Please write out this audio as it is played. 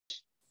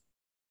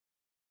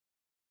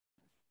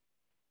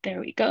There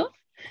we go.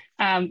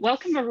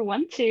 Welcome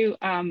everyone to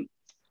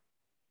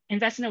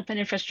Invest in Open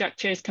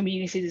Infrastructure's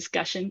community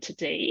discussion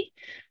today.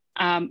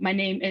 My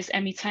name is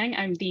Emmy Tsang.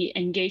 I'm the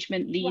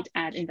engagement lead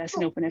at Invest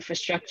in Open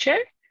Infrastructure.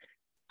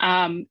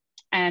 And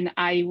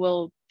I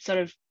will sort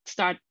of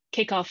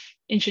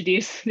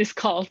introduce this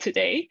call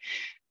today.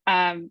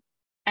 And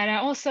I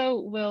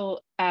also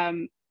will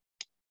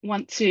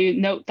want to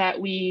note that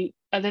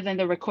other than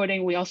the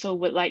recording, we also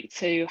would like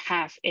to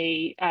have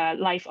a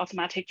live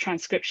automatic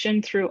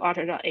transcription through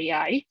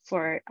Otter.ai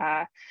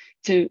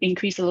to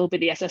increase a little bit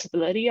the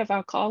accessibility of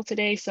our call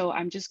today. So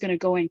I'm just going to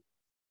go and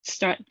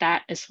start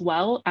that as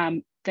well.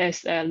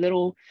 There's a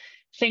little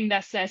thing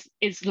that says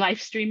it's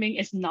live streaming.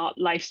 It's not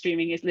live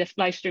streaming. It's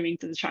live streaming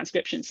to the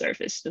transcription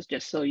service,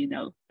 just so you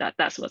know that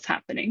that's what's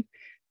happening.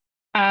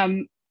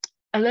 A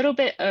little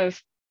bit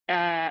of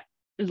a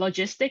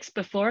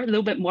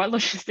little bit more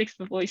logistics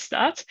before we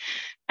start.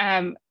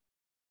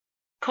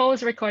 Call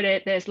is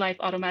recorded, there's live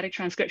automatic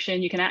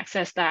transcription. You can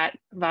access that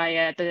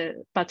via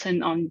the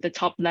button on the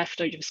top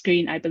left of your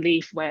screen, I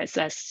believe, where it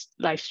says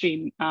live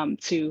stream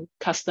to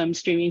custom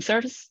streaming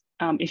service.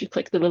 If you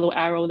click the little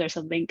arrow, there's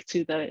a link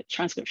to the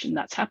transcription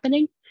that's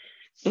happening.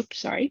 Oops,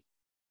 sorry.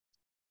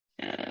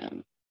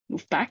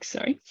 Move back,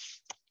 sorry.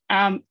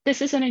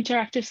 This is an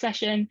interactive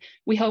session.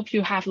 We hope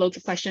you have loads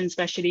of questions,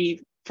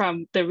 especially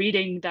from the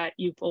reading that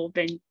you've all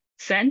been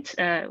sent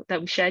that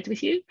we shared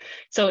with you.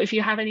 So if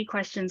you have any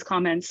questions,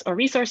 comments, or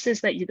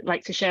resources that you'd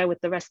like to share with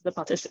the rest of the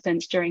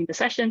participants during the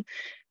session,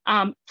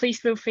 please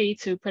feel free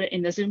to put it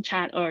in the Zoom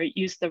chat or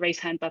use the raise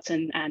hand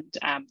button, and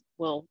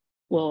we'll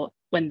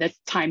when the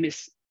time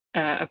is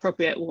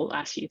appropriate, we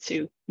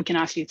can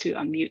ask you to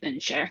unmute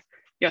and share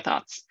your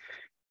thoughts.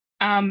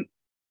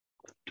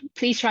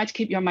 Please try to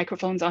keep your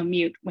microphones on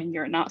mute when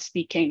you're not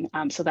speaking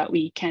so that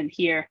we can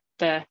hear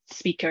the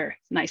speaker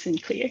nice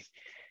and clear.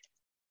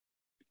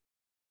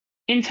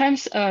 In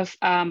terms of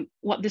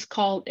what this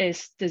call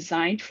is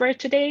designed for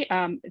today,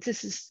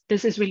 this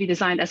is really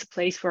designed as a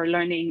place for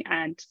learning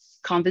and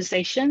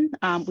conversation.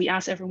 We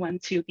ask everyone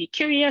to be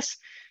curious,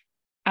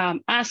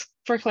 ask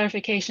for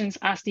clarifications,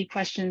 ask deep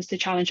questions to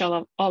challenge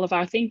all of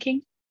our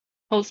thinking,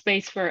 hold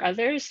space for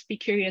others, be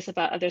curious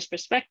about others'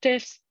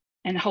 perspectives,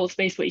 and hold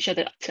space for each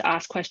other to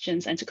ask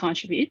questions and to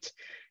contribute.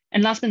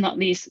 And last but not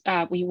least,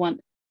 we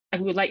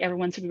would like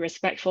everyone to be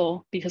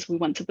respectful because we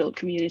want to build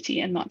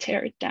community and not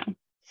tear it down.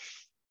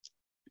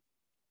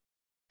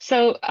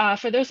 So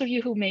for those of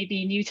you who may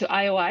be new to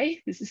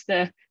IOI, this is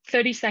the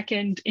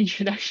 30-second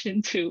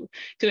introduction to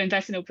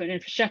invest in open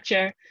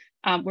infrastructure.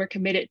 We're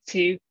committed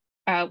to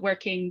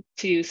working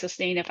to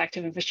sustain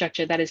effective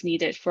infrastructure that is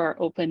needed for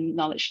open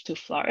knowledge to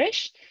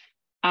flourish.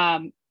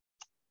 And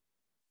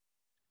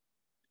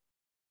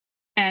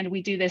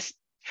we do this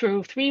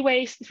through three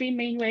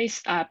main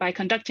ways, by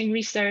conducting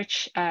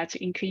research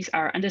to increase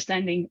our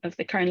understanding of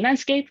the current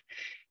landscape,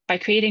 by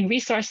creating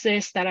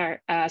resources that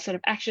are sort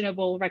of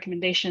actionable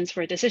recommendations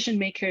for decision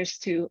makers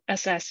to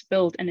assess,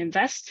 build, and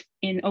invest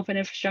in open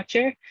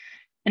infrastructure.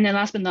 And then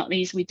last but not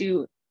least, we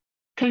do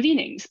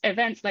convenings,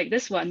 events like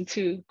this one,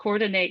 to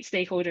coordinate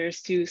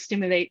stakeholders, to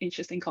stimulate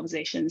interesting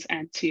conversations,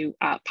 and to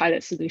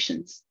pilot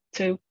solutions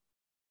to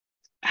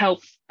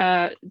help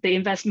the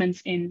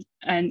investments in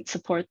and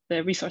support the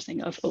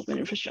resourcing of open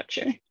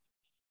infrastructure.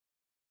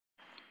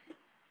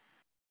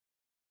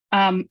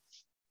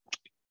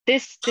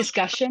 This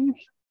discussion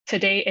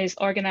today is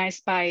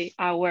organized by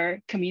our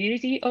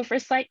Community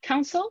Oversight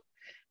Council.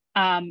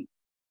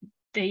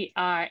 They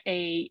are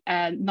a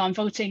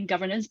non-voting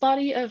governance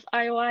body of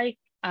IOI.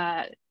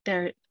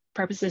 Their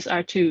purposes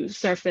are to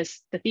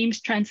surface the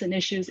themes, trends, and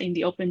issues in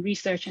the open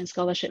research and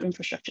scholarship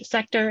infrastructure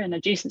sector and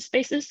adjacent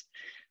spaces,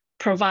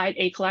 provide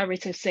a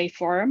collaborative, safe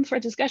forum for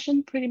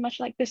discussion, pretty much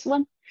like this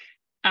one,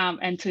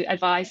 and to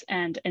advise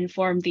and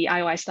inform the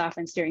IOI staff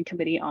and steering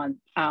committee on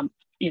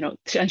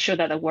to ensure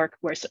that the work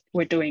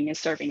we're doing is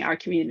serving our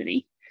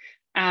community.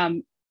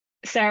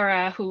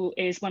 Sarah, who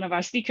is one of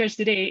our speakers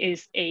today,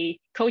 is a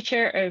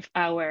co-chair of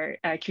our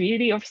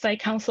Community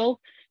Oversight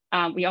Council.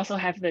 We also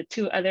have the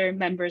two other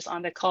members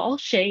on the call,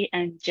 Shea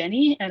and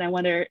Jennie, and I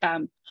wonder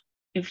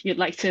if you'd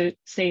like to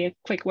say a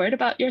quick word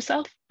about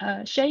yourself.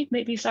 Shea,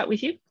 maybe start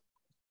with you.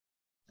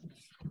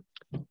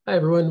 Hi,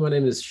 everyone. My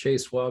name is Shea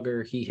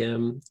Swauger, he,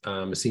 him.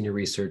 I'm a senior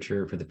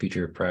researcher for the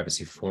Future of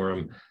Privacy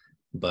Forum,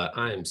 but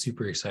I am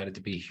super excited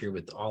to be here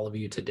with all of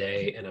you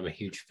today, and I'm a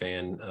huge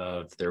fan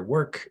of their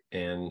work.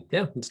 And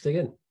yeah, let's dig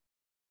in.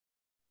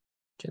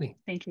 Jennie.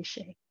 Thank you,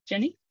 Shea.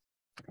 Jennie?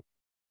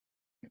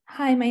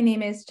 Hi, my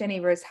name is Jennie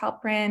Rose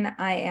Halperin.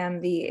 I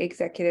am the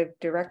Executive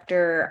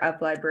Director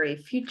of Library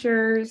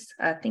Futures,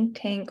 a think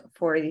tank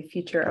for the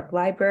future of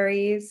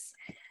libraries.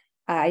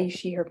 I use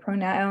she, her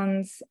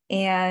pronouns,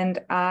 and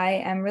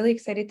I am really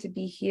excited to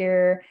be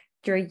here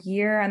after a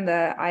year on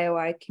the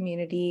IOI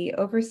Community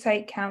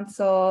Oversight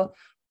Council,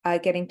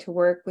 getting to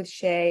work with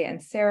Shea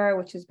and Sarah,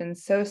 which has been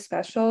so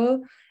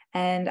special.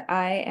 And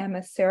I am a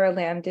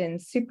SarahLamdan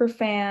super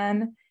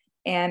fan,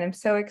 and I'm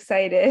so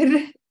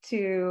excited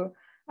to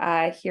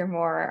hear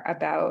more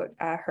about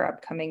her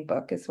upcoming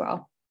book as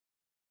well.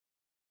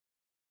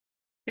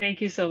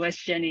 Thank you so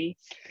much, Jennie.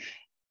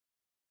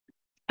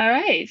 All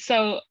right,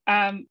 so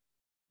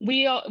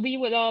we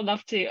would all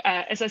love to,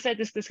 as I said,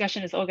 this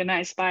discussion is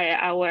organized by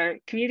our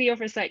Community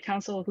Oversight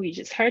Council, who you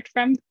just heard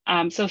from.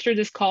 So through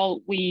this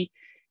call, we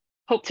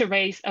hope to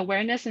raise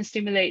awareness and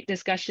stimulate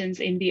discussions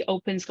in the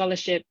open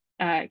scholarship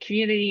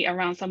community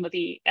around some of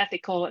the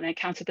ethical and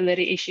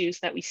accountability issues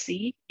that we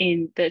see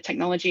in the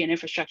technology and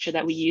infrastructure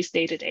that we use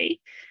day to day.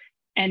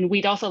 And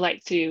we'd also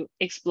like to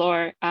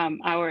explore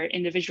our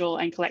individual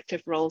and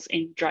collective roles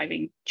in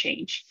driving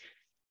change.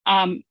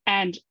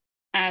 And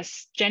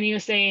as Jennie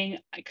was saying,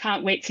 I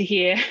can't wait to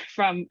hear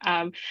from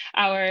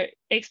our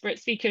expert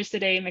speakers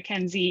today,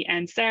 McKenzie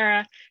and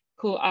Sarah,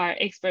 who are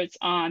experts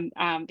on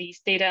these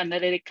data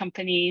analytic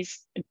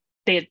companies,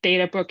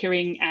 data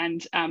brokering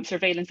and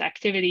surveillance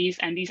activities,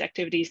 and these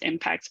activities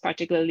impacts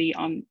particularly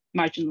on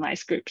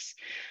marginalized groups.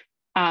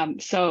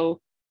 So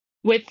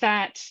with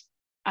that,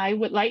 I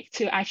would like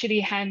to actually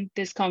hand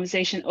this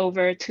conversation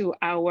over to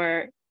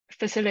our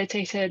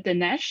facilitator,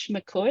 Dinesh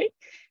McCoy.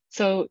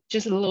 So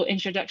just a little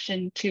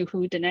introduction to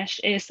who Dinesh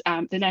is.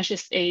 Dinesh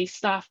is a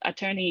staff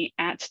attorney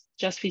at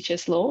Just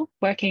Features Law,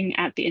 working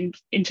at the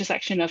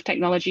intersection of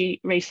technology,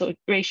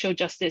 racial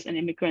justice, and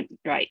immigrant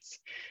rights.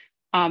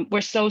 We're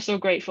so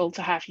grateful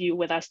to have you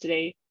with us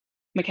today,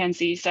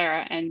 McKenzie,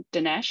 Sarah, and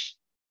Dinesh.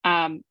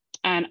 And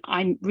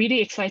I'm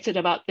really excited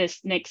about this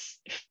next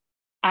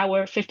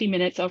hour, 50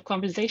 minutes of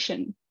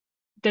conversation.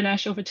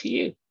 Dinesh, over to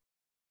you.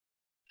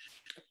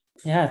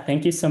 Yeah,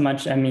 thank you so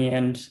much, Emmy.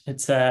 And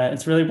it's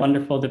really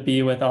wonderful to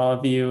be with all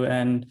of you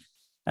and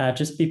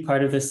just be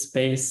part of this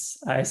space.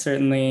 I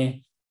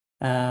certainly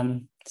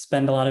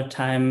spend a lot of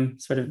time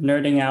sort of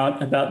nerding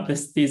out about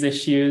these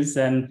issues,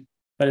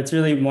 but it's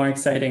really more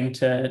exciting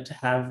to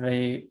have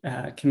a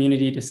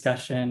community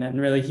discussion and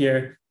really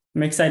hear.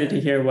 I'm excited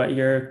to hear what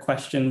your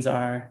questions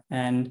are,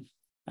 and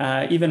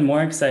even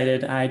more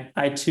excited,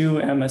 I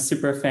too am a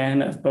super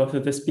fan of both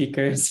of the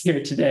speakers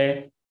here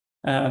today.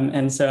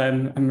 And so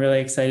I'm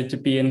really excited to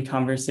be in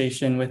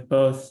conversation with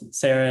both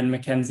Sarah and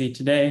McKenzie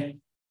today.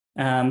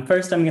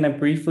 First, I'm going to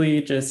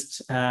briefly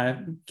just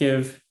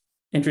give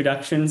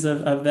introductions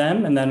of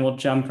them, and then we'll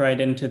jump right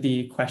into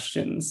the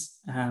questions.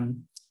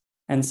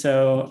 And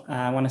so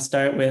I want to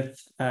start with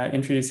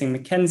introducing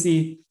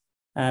McKenzie.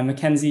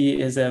 McKenzie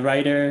is a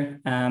writer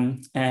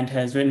and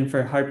has written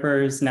for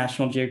Harper's,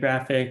 National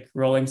Geographic,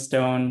 Rolling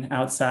Stone,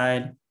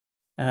 Outside,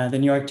 the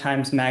New York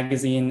Times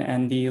Magazine,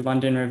 and the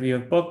London Review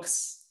of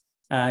Books.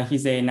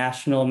 He's a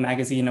National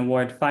Magazine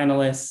Award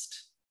finalist.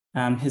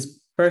 His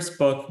first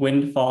book,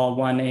 Windfall,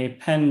 won a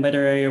PEN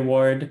Literary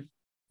Award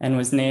and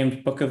was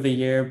named Book of the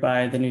Year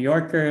by The New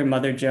Yorker,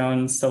 Mother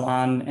Jones,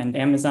 Salon, and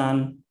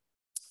Amazon.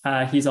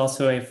 He's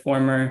also a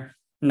former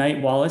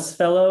Knight Wallace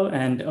Fellow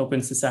and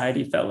Open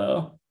Society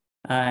Fellow,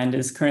 and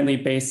is currently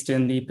based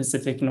in the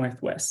Pacific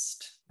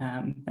Northwest.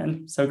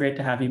 And so great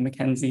to have you,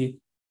 McKenzie.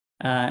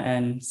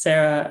 And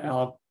Sarah,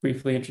 I'll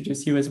briefly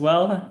introduce you as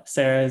well.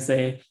 Sarah is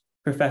a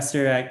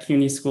professor at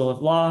CUNY School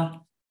of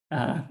Law.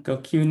 Go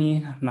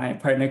CUNY. My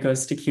partner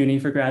goes to CUNY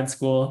for grad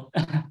school,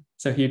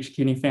 so huge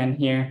CUNY fan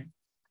here.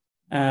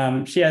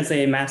 She has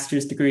a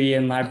master's degree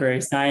in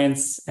library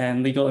science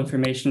and legal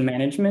information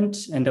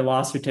management and a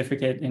law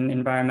certificate in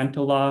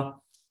environmental law.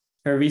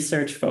 Her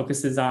research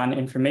focuses on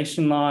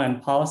information law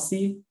and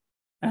policy,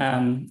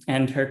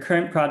 and her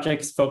current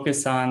projects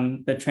focus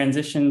on the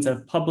transitions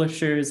of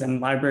publishers and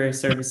library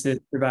services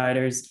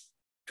providers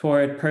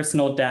toward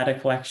personal data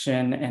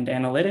collection and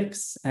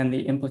analytics, and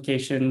the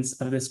implications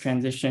of this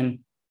transition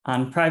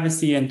on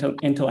privacy and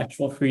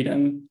intellectual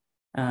freedom.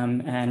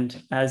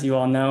 And as you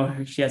all know,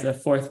 she has a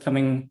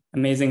forthcoming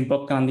amazing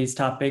book on these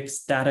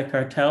topics, Data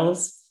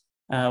Cartels,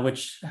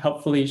 which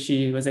hopefully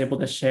she was able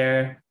to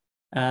share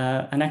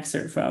an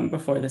excerpt from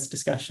before this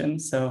discussion.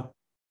 So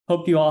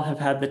hope you all have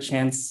had the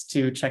chance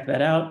to check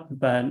that out.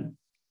 But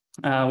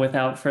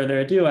without further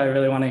ado, I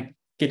really want to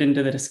get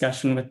into the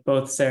discussion with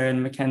both Sarah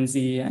and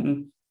McKenzie.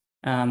 And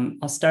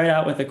I'll start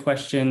out with a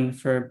question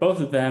for both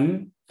of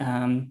them.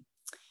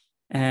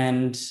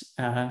 And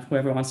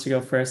whoever wants to go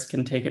first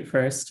can take it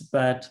first.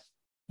 But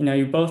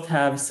you both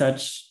have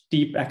such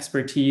deep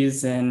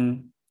expertise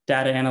in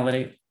data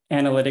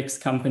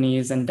analytics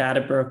companies and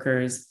data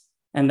brokers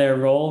and their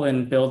role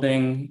in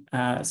building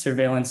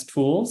surveillance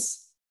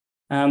tools.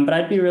 But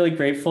I'd be really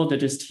grateful to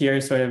just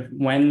hear sort of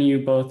when you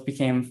both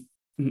became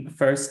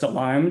first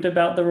alarmed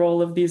about the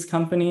role of these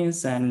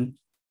companies, and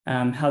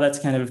how that's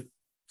kind of,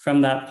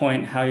 from that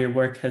point, how your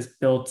work has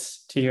built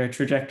to your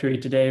trajectory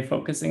today,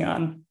 focusing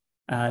on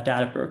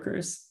data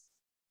brokers.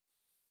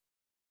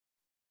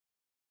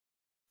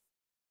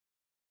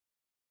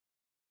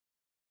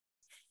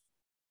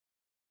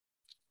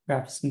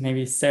 Perhaps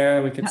maybe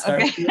Sarah, we could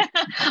start. Okay.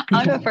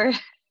 I'll go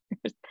first.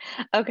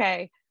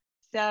 Okay,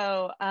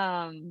 so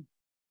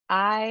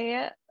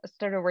I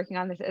started working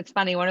on this. It's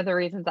funny, one of the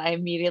reasons I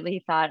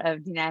immediately thought of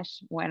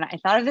Dinesh when I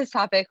thought of this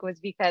topic was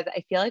because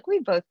I feel like we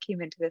both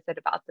came into this at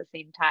about the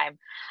same time.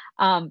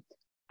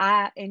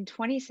 In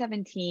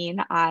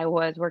 2017, I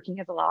was working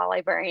as a law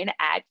librarian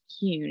at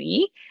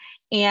CUNY,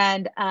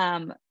 and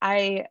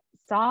I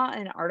saw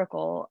an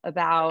article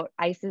about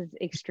ICE's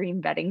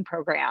extreme vetting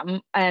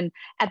program. And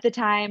at the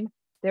time,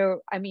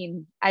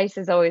 ICE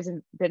has always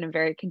been a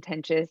very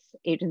contentious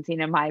agency,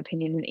 and in my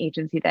opinion, an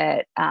agency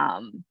that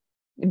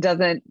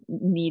doesn't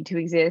need to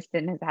exist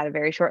and has had a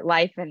very short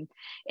life. And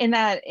in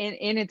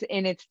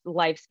its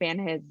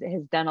lifespan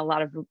has done a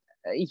lot of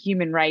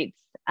human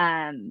rights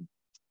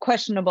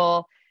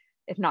questionable,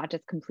 if not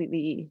just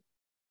completely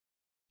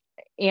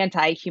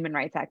anti-human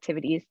rights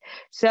activities.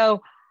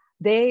 So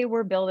they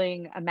were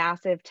building a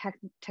massive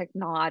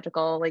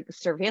technological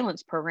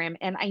surveillance program.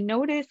 And I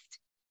noticed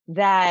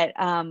that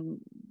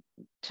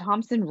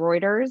Thomson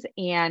Reuters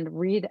and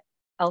Reed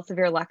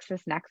Elsevier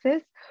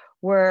LexisNexis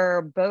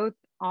were both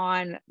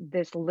on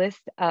this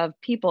list of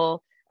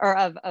people or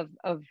of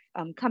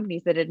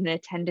companies that had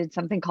attended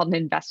something called an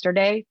investor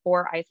day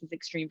for ICE's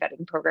extreme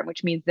vetting program,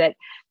 which means that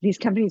these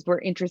companies were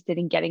interested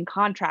in getting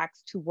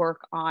contracts to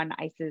work on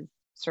ICE's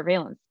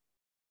surveillance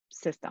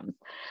systems,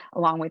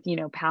 along with,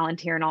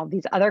 Palantir and all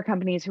these other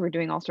companies who were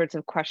doing all sorts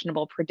of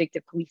questionable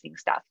predictive policing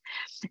stuff.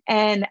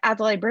 And as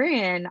a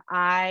librarian,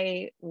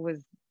 I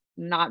was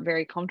not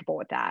very comfortable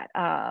with that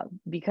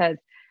because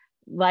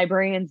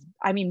librarians,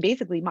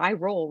 basically my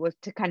role was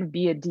to kind of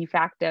be a de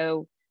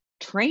facto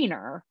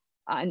trainer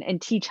and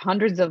teach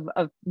hundreds of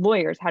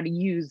lawyers how to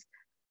use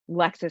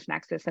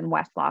LexisNexis and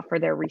Westlaw for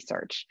their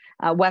research.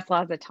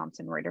 Westlaw is a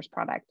Thomson Reuters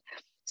product.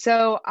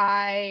 So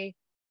I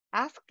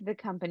asked the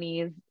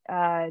companies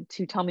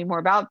to tell me more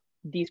about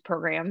these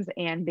programs,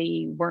 and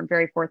they weren't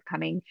very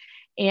forthcoming.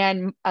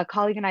 And a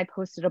colleague and I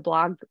posted a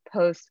blog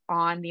post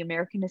on the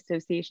American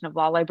Association of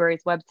Law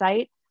Libraries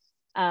website,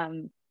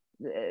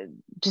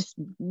 just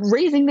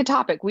raising the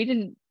topic. We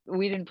didn't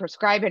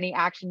prescribe any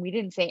action. We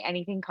didn't say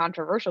anything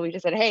controversial. We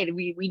just said, hey,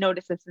 we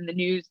noticed this in the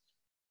news.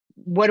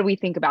 What do we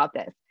think about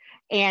this?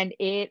 And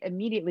it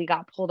immediately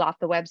got pulled off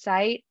the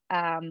website.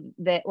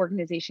 The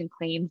organization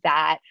claims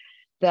that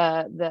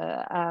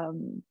the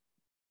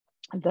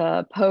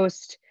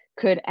post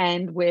could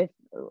end with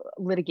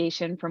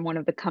litigation from one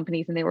of the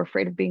companies, and they were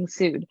afraid of being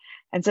sued.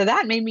 And so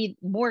that made me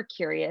more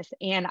curious.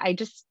 And I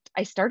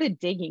started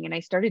digging, and I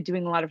started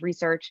doing a lot of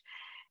research.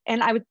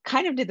 And I would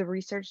kind of do the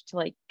research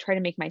to try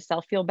to make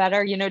myself feel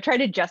better, try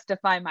to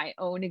justify my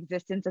own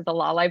existence as a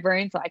law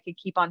librarian so I could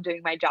keep on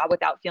doing my job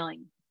without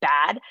feeling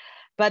bad.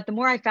 But the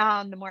more I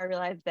found, the more I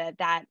realized that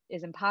that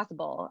is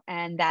impossible,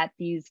 and that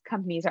these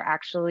companies are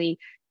actually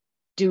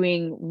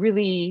doing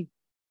really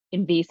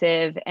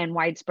invasive and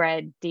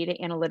widespread data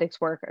analytics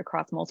work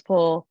across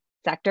multiple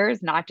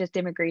sectors, not just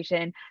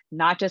immigration,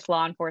 not just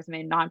law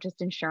enforcement, not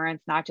just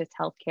insurance, not just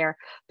healthcare,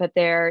 but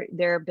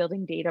they're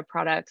building data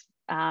products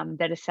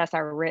that assess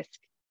our risk,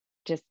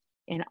 just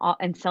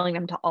and selling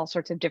them to all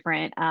sorts of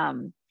different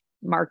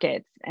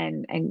markets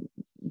and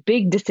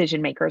big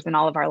decision makers in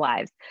all of our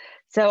lives.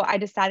 So I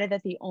decided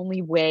that the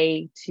only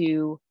way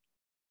to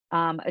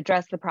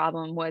address the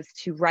problem was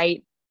to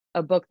write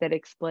a book that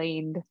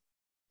explained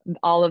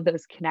all of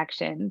those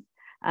connections.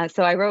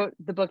 So I wrote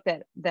the book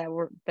that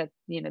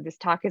this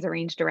talk is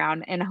arranged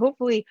around. And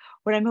hopefully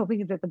what I'm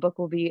hoping is that the book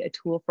will be a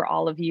tool for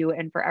all of you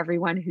and for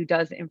everyone who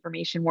does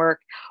information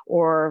work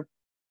or,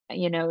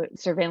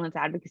 surveillance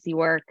advocacy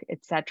work,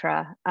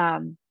 etc.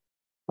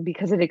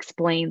 Because it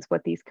explains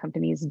what these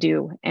companies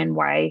do and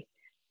why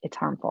it's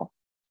harmful.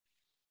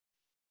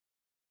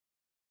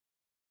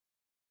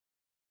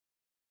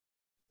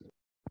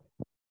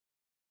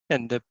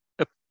 And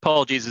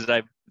apologies, as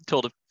I've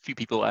told a few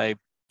people, I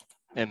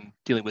am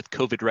dealing with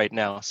COVID right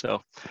now.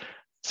 So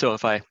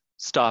if I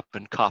stop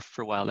and cough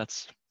for a while,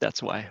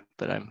 that's why.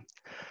 But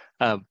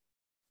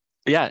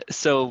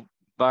so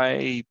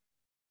my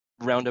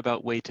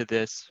roundabout way to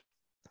this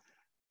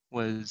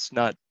was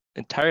not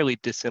entirely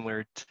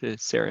dissimilar to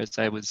Sarah's.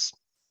 I was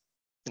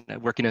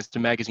working as a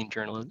magazine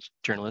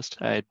journalist.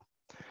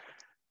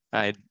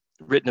 I'd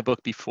written a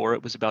book before.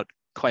 It was about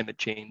climate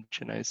change,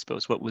 and I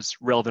suppose what was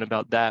relevant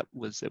about that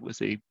was it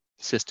was a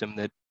system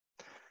that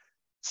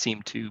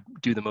seemed to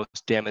do the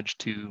most damage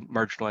to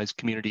marginalized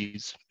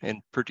communities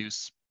and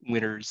produce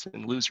winners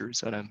and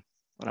losers on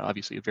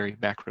obviously a very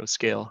macro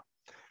scale.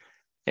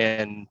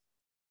 And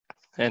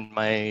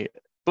my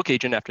book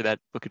agent, after that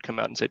book had come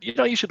out, and said,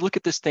 you should look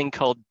at this thing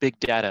called big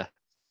data,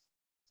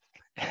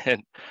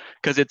 and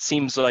because it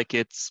seems like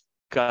it's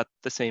got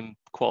the same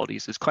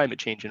qualities as climate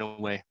change in a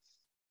way.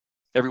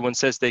 Everyone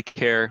says they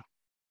care,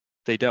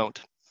 they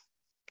don't,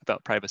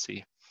 about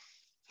privacy.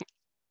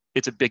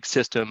 It's a big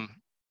system.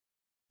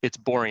 It's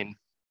boring,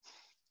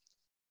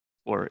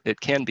 or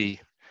it can be.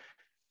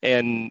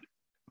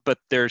 But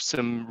there's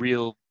some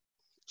real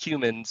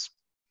humans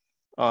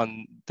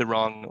on the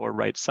wrong or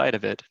right side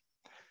of it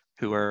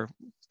who are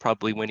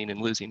probably winning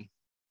and losing.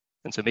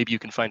 And so maybe you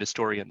can find a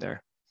story in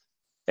there.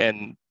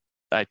 And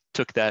I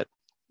took that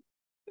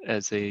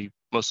as a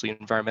mostly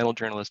environmental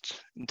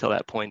journalist until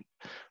that point,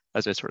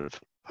 as I sort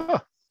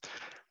of,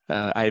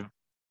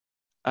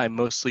 I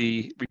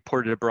mostly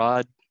reported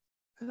abroad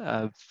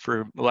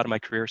for a lot of my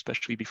career,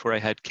 especially before I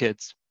had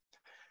kids.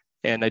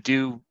 And I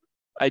do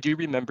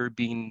remember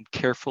being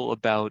careful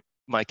about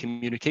my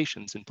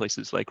communications in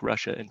places like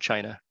Russia and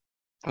China,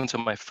 And so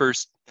my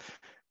first,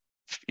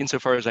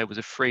 insofar as I was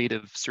afraid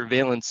of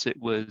surveillance, it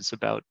was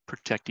about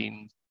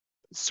protecting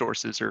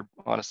sources, or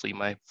honestly,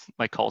 my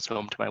calls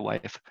home to my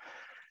wife.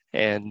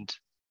 And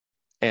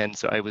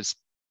so I was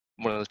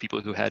one of those people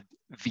who had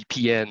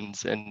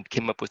VPNs and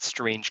came up with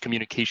strange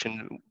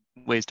communication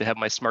ways to have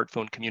my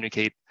smartphone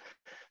communicate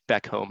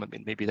back home. I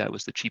mean, maybe that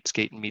was the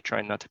cheapskate in me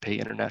trying not to pay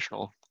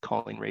international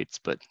calling rates,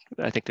 but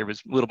I think there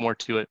was a little more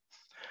to it.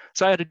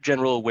 So I had a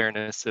general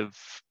awareness of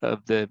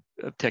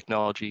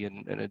technology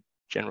and a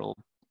general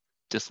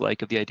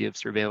dislike of the idea of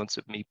surveillance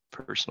of me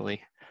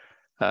personally.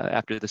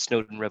 After the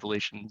Snowden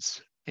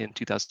revelations in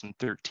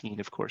 2013,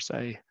 of course,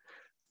 I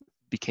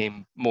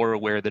became more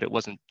aware that it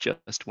wasn't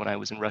just when I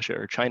was in Russia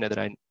or China that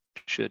I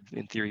should,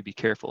 in theory, be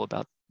careful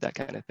about that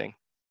kind of thing.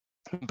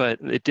 But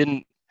I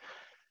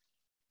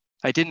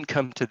didn't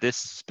come to this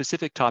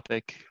specific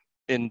topic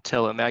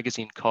until a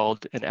magazine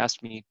called and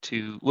asked me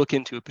to look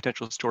into a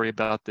potential story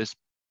about this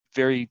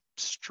very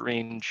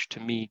strange to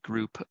me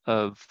group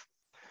of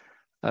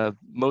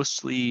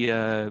mostly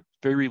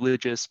very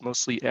religious,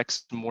 mostly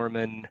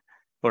ex-Mormon,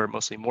 or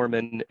mostly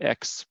Mormon,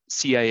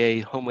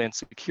 ex-CIA Homeland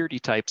Security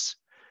types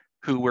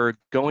who were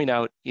going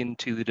out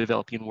into the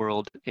developing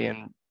world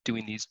and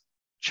doing these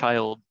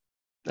child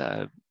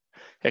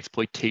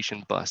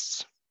exploitation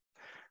busts.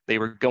 They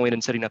were going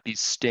and setting up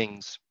these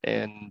stings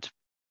and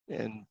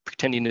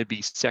pretending to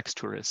be sex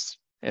tourists,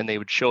 and they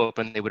would show up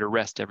and they would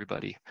arrest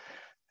everybody,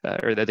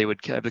 or that they would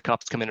have the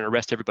cops come in and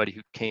arrest everybody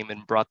who came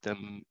and brought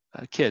them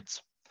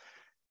kids.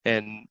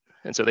 And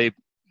so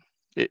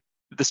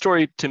the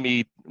story to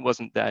me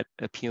wasn't that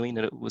appealing,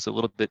 and it was a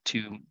little bit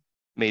too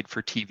made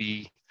for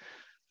TV.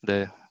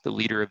 The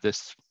leader of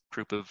this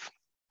group of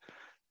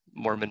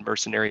Mormon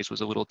mercenaries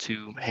was a little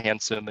too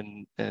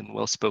handsome and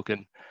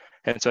well-spoken.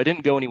 And so I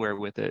didn't go anywhere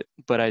with it,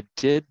 but I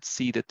did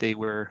see that they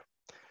were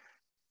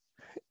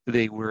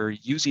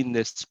using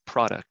this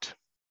product,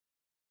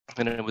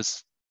 and it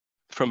was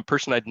from a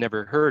person I'd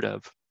never heard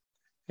of.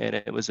 And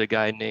it was a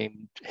guy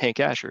named Hank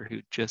Asher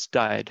who just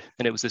died.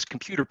 And it was this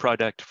computer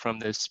product from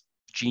this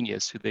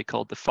genius who they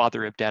called the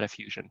father of data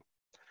fusion.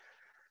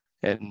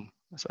 And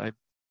so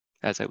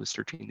as I was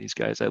searching these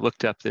guys, I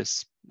looked up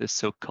this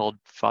so-called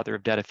father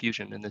of data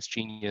fusion and this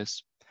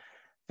genius.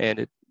 And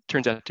it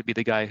turns out to be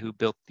the guy who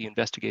built the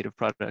investigative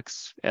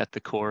products at the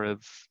core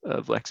of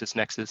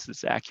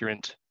LexisNexis,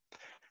 Accurant,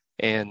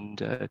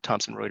 and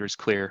Thomson Reuters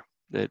Clear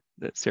that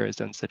Sarah's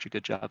done such a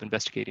good job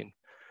investigating.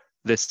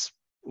 This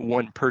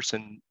one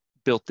person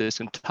built this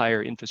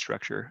entire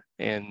infrastructure,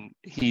 and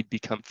he'd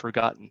become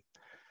forgotten.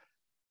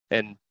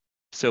 And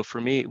so for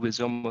me, it was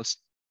almost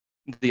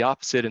the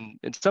opposite in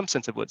some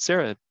sense of what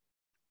Sarah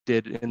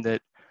did, in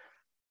that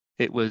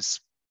it was,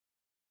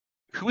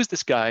 who is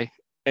this guy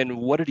and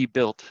what did he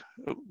build?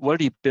 What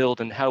did he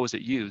build and how was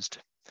it used?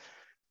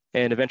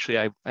 And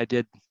eventually I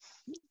did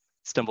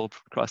stumble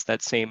across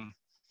that same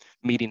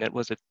meeting at,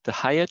 was it the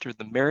Hyatt or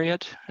the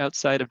Marriott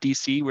outside of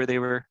DC, where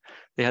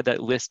they had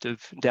that list of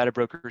data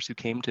brokers who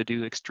came to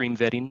do extreme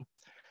vetting.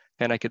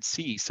 And I could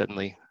see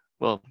suddenly,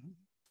 well,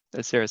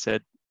 as Sarah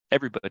said,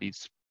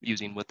 everybody's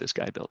using what this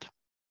guy built.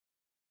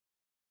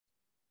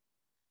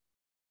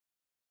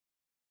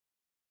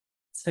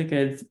 It's a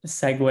good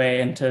segue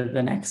into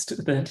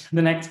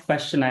the next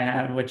question I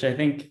have, which I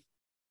think,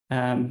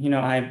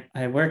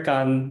 I work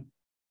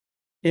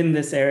in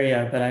this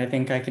area, but I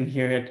think I can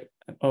hear it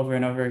over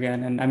and over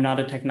again. And I'm not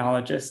a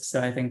technologist,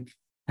 so I think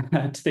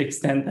to the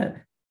extent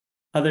that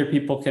other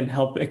people can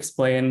help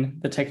explain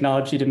the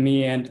technology to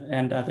me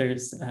and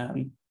others,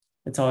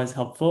 it's always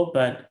helpful.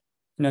 But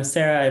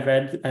Sarah,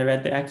 I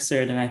read the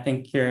excerpt, and I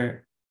think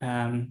your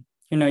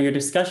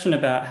discussion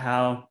about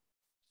how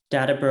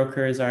data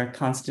brokers are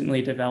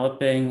constantly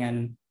developing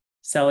and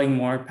selling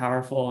more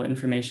powerful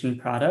information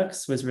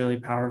products was really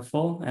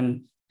powerful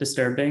and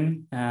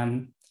disturbing.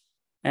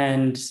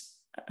 And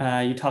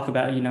you talk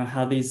about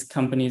how these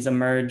companies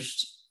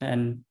emerged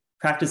and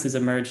practices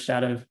emerged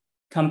out of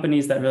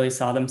companies that really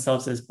saw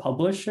themselves as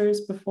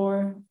publishers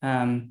before.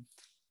 And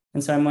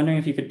so I'm wondering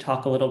if you could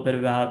talk a little bit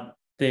about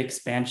the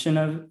expansion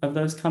of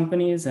those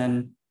companies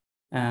and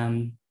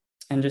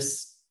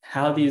just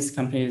how these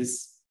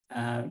companies,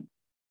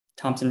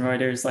 Thomson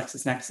Reuters,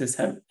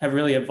 LexisNexis, have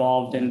really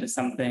evolved into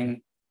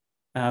something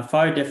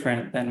far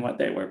different than what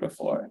they were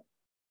before.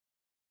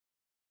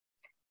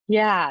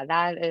 Yeah,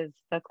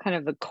 that's kind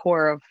of the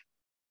core of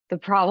the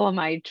problem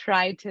I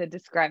tried to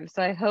describe.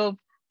 So I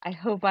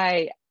hope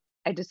I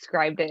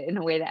described it in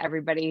a way that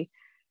everybody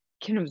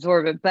can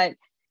absorb it. But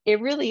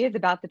it really is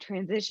about the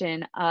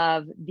transition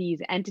of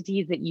these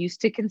entities that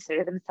used to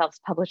consider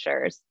themselves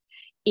publishers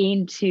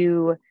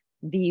into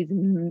these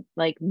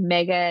like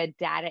mega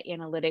data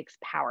analytics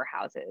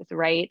powerhouses,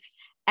 right?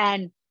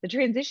 And the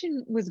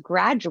transition was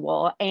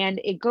gradual,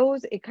 and its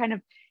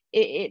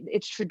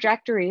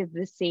trajectory is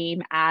the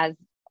same as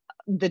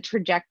the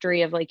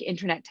trajectory of like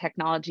internet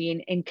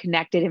technology and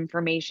connected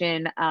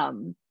information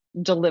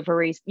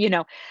deliveries.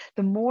 The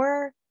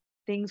more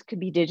things could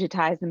be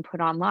digitized and put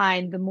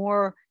online, the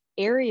more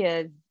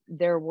areas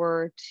there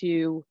were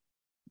to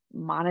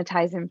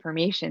monetize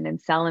information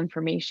and sell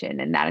information,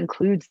 and that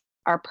includes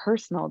our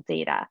personal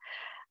data.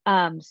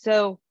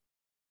 So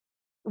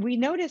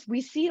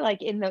we see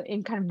like in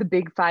kind of the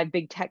big five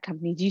big tech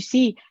companies, you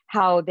see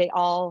how they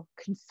all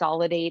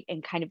consolidate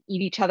and kind of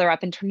eat each other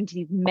up and turn into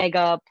these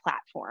mega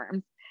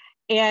platforms.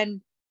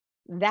 And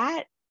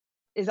that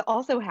is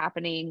also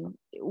happening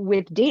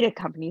with data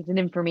companies and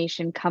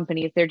information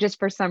companies. They're just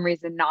for some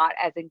reason not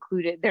as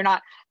included. They're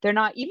not,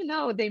 even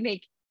though they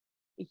make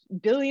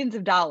billions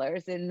of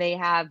dollars and they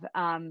have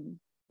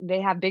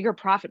bigger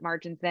profit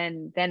margins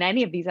than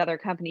any of these other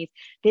companies,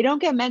 they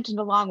don't get mentioned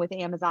along with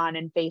Amazon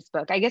and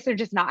Facebook. I guess they're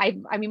just not,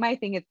 I mean, my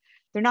thing is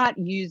they're not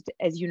used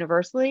as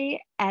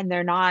universally, and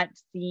they're not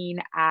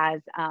seen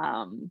as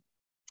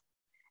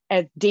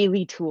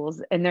daily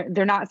tools, and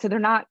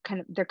they're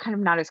kind of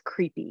not as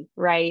creepy,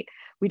 right?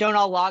 You don't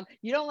log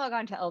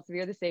on to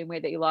Elsevier the same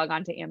way that you log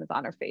on to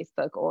Amazon or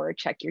Facebook or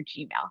check your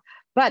Gmail,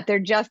 but they're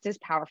just as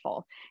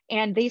powerful.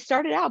 And they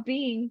started out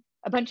being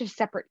a bunch of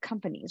separate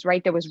companies,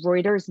 right? There was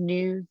Reuters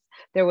News,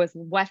 there was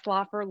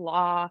Westlaw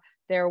Law,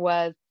 there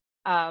was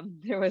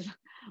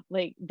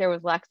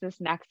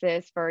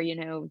LexisNexis for,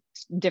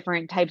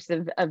 different types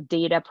of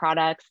data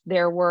products.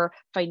 There were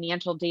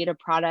financial data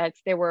products.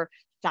 There were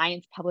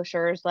science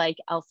publishers like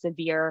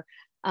Elsevier.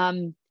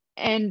 And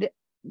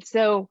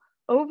so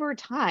over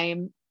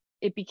time,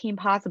 it became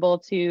possible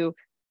to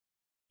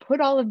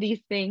put all of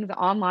these things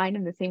online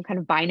in the same kind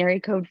of binary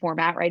code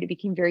format, right? It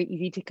became very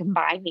easy to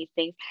combine these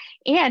things.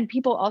 And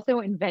people also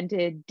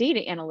invented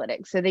data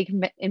analytics. So they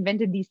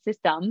invented these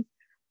systems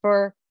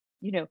for,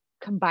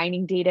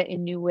 combining data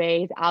in new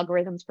ways,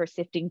 algorithms for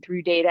sifting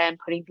through data and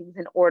putting things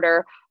in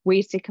order,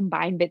 ways to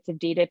combine bits of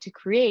data to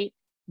create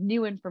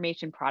new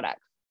information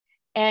products.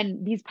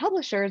 And these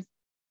publishers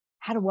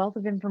had a wealth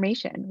of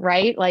information,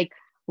 right? Like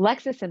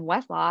Lexis and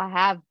Westlaw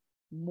have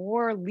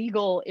more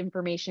legal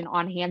information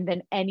on hand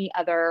than any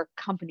other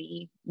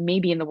company,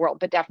 maybe in the world,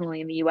 but definitely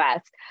in the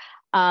US.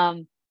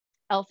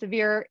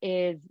 Elsevier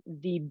is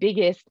the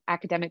biggest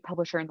academic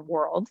publisher in the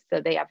world.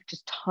 So they have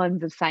just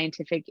tons of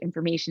scientific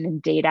information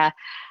and data.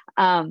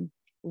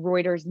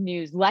 Reuters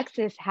News.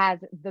 Lexis has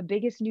the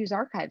biggest news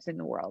archives in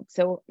the world.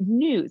 So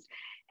news.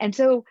 And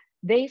so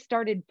they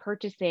started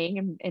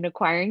purchasing and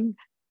acquiring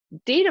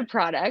data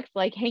products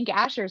like Hank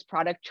Asher's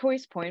product,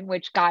 ChoicePoint,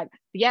 which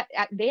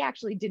they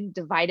actually didn't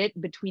divide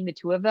it between the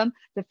two of them.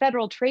 The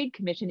Federal Trade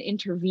Commission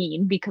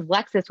intervened because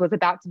Lexis was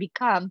about to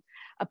become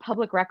a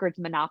public records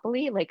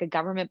monopoly, like a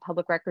government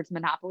public records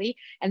monopoly.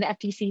 And the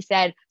FTC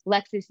said,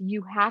 Lexis,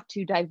 you have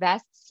to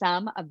divest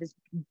some of this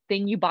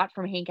thing you bought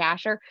from Hank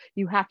Asher.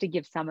 You have to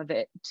give some of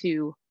it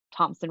to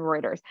Thomson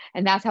Reuters.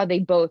 And that's how they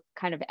both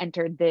kind of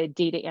entered the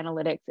data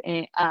analytics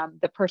and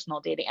the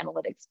personal data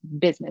analytics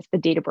business, the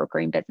data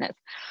brokering business.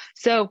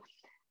 So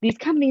these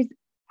companies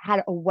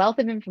had a wealth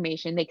of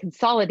information. They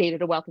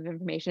consolidated a wealth of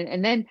information,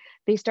 and then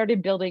they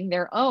started building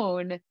their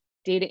own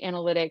data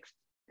analytics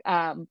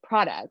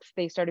products.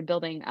 They started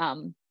building,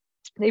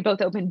 they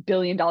both opened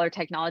billion-dollar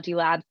technology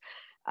labs.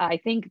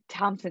 I think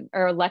Thomson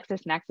or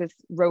LexisNexis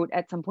wrote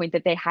at some point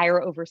that they hire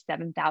over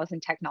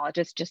 7,000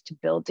 technologists just to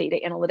build data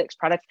analytics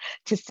products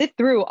to sit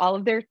through all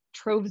of their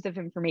troves of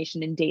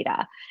information and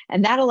data.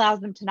 And that allows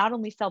them to not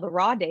only sell the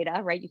raw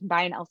data, right? You can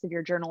buy an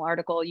Elsevier journal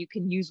article, you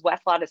can use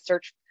Westlaw to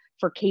search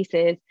for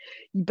cases,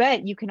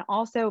 but you can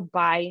also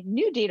buy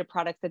new data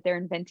products that they're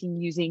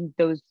inventing using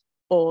those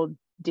old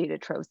data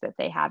troves that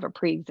they have or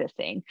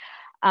pre-existing.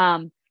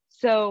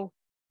 So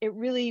it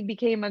really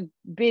became a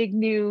big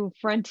new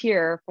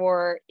frontier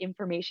for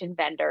information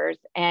vendors.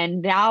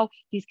 And now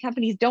these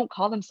companies don't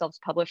call themselves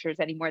publishers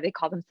anymore. They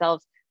call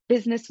themselves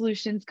business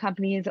solutions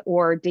companies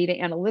or data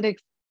analytics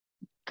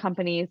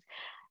companies.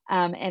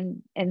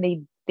 And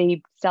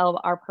they sell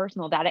our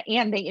personal data,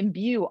 and they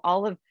imbue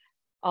all of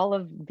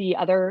the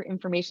other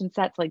information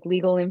sets like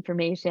legal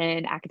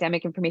information,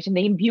 academic information.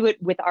 They imbue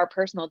it with our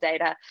personal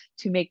data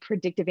to make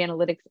predictive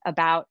analytics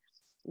about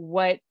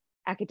what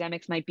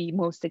academics might be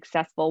most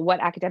successful, what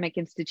academic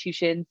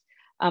institutions,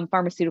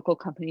 pharmaceutical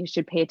companies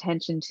should pay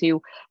attention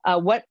to,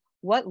 what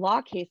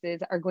law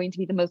cases are going to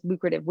be the most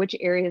lucrative, which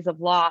areas of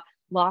law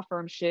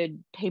firms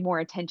should pay more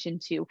attention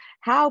to,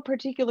 how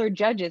particular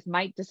judges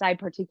might decide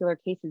particular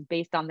cases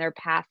based on their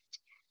past,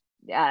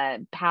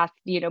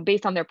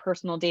 based on their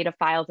personal data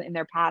files and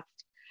their past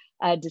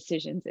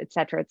decisions, et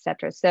cetera, et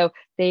cetera. So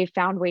they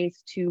found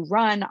ways to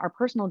run our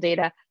personal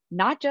data,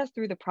 not just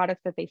through the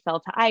products that they sell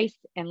to ICE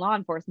and law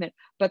enforcement,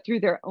 but through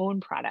their own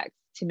products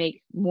to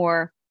make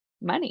more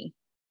money.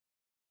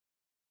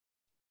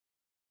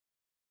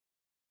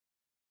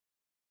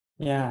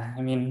 Yeah,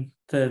 I mean,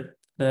 the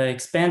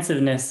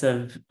expansiveness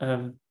of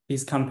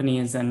these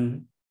companies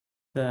and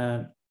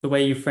the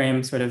way you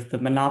frame sort of the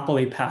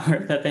monopoly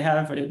power that they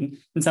have, in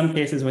some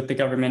cases with the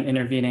government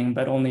intervening,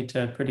 but only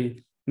to a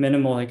pretty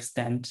minimal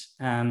extent,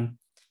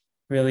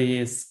 really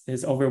is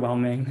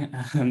overwhelming.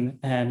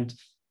 And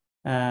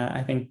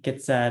I think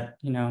gets at,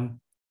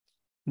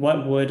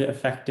 what would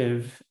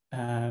effective,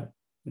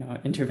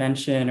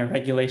 intervention or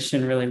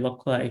regulation really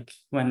look like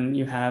when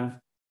you have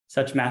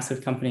such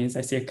massive companies.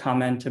 I see a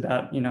comment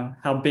about,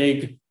 how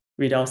big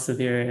Reed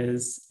Elsevier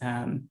is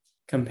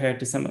compared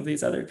to some of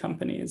these other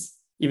companies,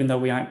 even though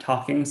we aren't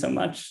talking so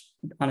much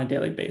on a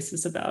daily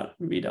basis about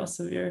Reed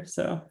Elsevier.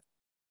 So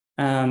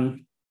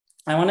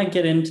I want to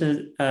get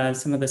into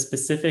some of the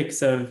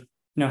specifics of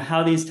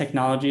how these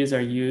technologies are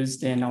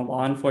used in a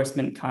law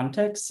enforcement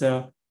context.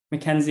 So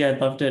McKenzie, I'd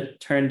love to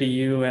turn to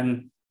you,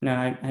 and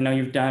I know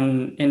you've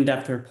done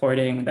in-depth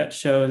reporting that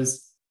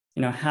shows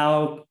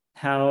how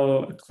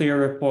a CLEAR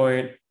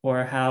report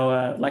or how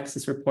a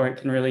Lexis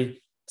report can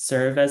really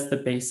serve as the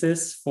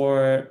basis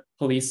for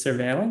police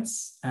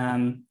surveillance,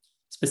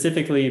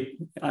 specifically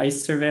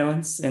ICE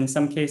surveillance in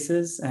some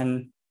cases.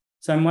 And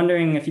so I'm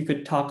wondering if you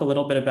could talk a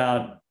little bit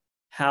about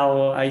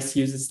how ICE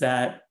uses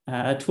that,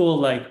 a tool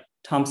like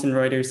Thomson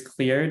Reuters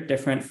CLEAR,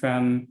 different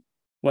from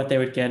what they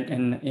would get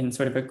in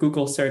sort of a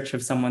Google search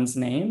of someone's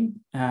name.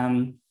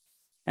 And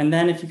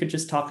then if you could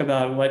just talk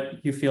about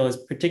what you feel is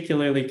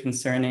particularly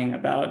concerning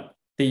about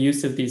the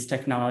use of these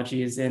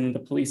technologies in the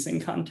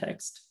policing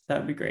context, that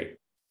would be great.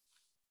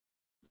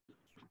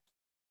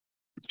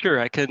 Sure,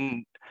 I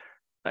can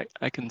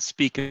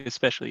speak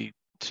especially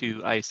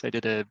to ICE. I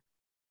did a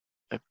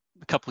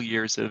couple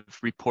years of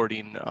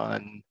reporting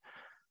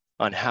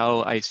on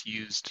how ICE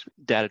used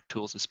data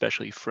tools,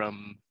 especially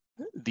from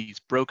these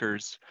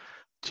brokers,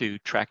 to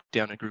track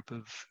down a group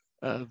of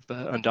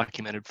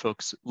undocumented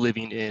folks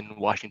living in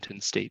Washington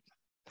State.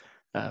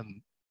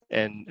 And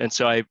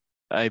so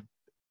I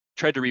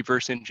tried to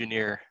reverse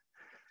engineer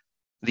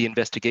the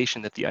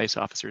investigation that the ICE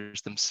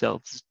officers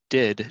themselves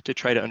did to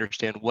try to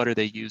understand what are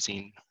they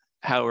using,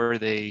 how are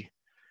they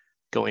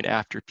going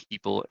after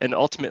people, and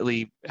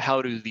ultimately,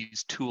 how do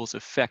these tools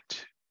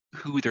affect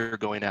who they're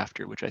going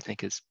after, which I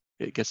think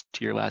it gets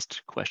to your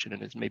last question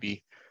and is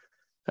maybe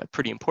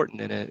pretty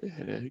important in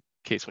a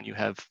case when you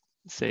have,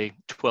 say,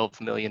 12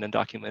 million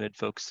undocumented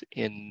folks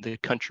in the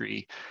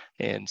country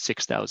and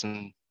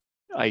 6,000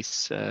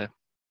 ICE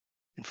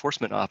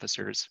enforcement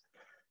officers,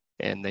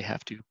 and they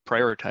have to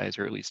prioritize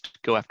or at least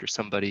go after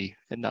somebody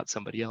and not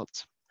somebody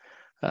else.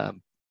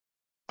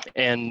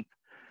 And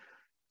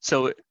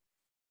so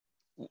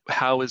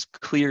how is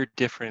CLEAR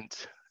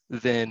different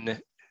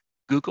than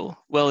Google?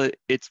 Well,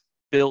 it's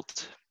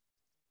built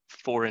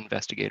for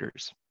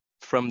investigators.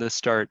 From the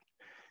start,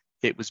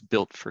 it was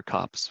built for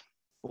cops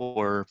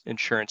or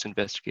insurance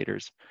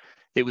investigators.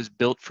 It was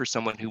built for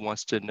someone who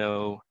wants to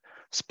know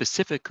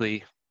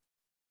specifically,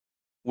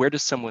 where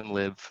does someone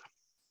live?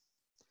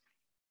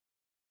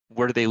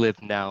 Where do they live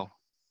now?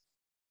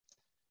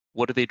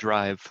 What do they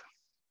drive?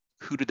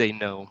 Who do they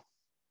know?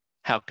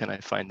 How can I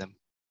find them?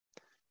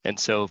 And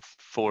so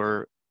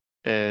for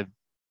an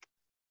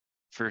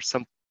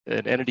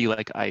entity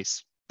like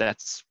ICE,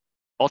 that's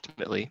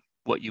ultimately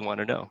what you want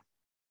to know,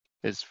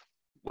 is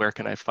where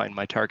can I find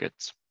my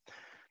targets?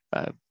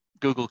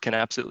 Google can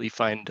absolutely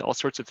find all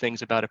sorts of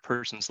things about a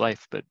person's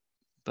life, but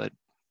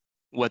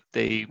what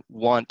they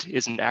want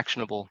isn't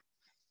actionable,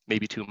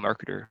 maybe to a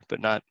marketer, but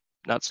not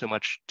so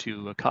much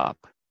to a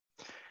cop.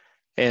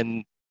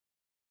 And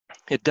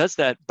it does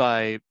that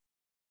by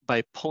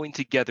pulling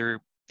together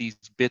these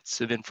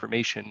bits of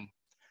information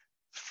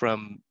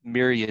from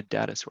myriad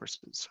data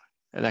sources.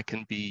 And that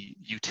can be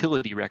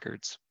utility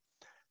records,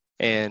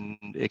 and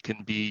it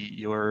can be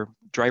your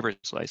driver's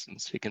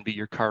license. It can be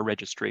your car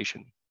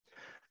registration.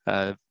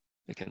 It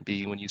can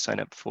be when you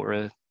sign up for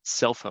a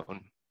cell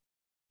phone,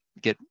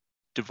 get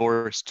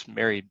divorced,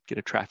 married, get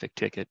a traffic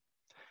ticket,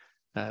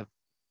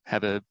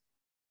 have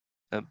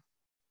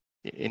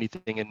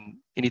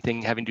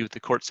anything having to do with the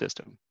court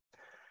system.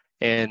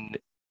 And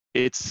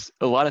it's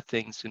a lot of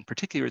things in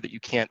particular that you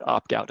can't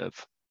opt out of.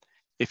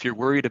 If you're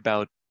worried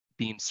about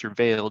being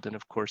surveilled, and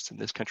of course in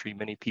this country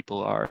many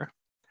people are,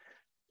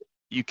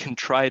 you can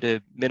try to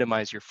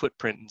minimize your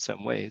footprint in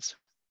some ways.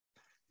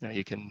 Now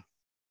you can,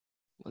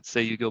 let's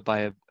say you go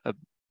buy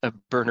a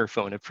burner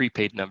phone, a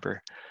prepaid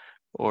number,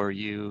 or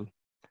you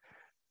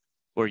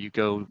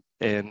go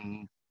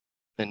and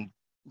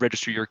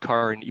register your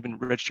car, and even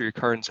register your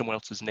car in someone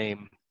else's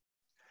name.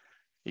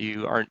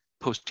 You aren't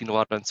posting a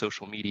lot on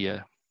social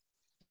media.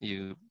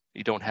 You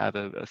don't have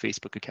a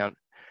Facebook account.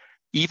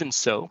 Even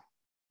so,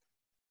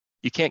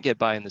 you can't get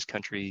by in this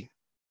country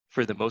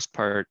for the most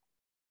part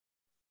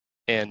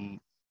and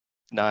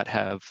not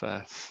have,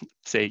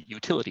 say,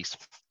 utilities.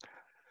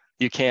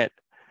 You can't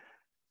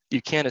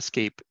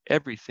escape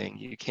everything.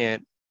 You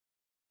can't.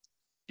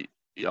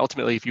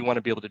 Ultimately, if you want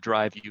to be able to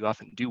drive, you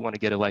often do want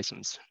to get a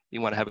license. You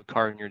want to have a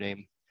car in your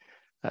name.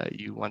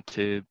 You want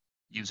to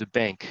use a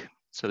bank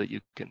so that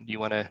you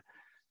want to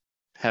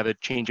have a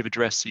change of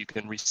address so you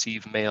can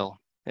receive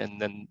mail,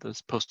 and then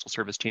those postal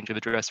service change of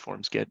address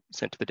forms get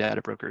sent to the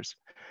data brokers.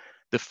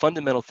 The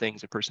fundamental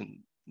things a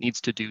person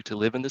needs to do to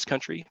live in this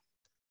country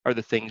are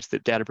the things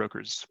that data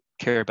brokers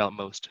care about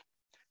most.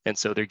 And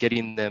so they're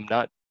getting them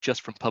not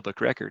just from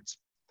public records,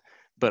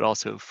 but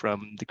also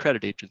from the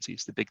credit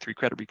agencies, the big three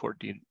credit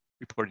reporting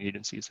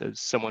agencies. As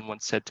someone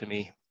once said to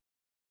me,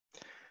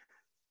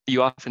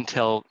 you often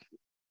tell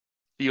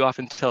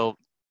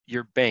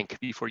your bank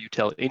before you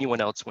tell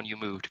anyone else when you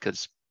moved,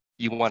 because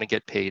you want to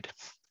get paid.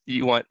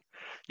 You want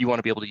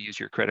to be able to use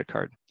your credit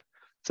card.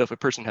 So if a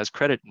person has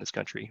credit in this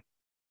country,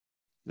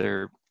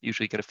 they're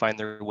usually going to find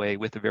their way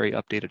with a very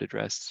updated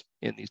address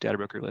in these data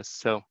broker lists.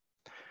 So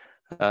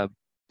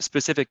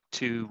specific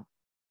to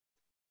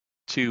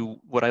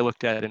what I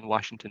looked at in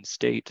Washington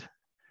State,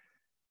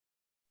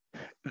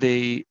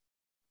 they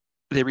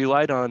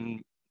relied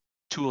on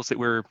tools that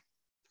were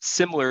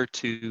similar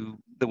to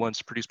the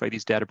ones produced by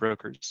these data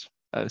brokers,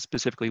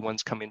 specifically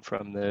ones coming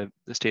from the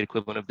state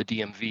equivalent of the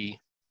DMV,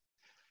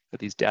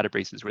 these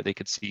databases where they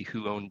could see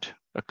who owned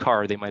a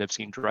car they might have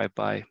seen driven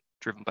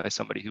by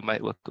somebody who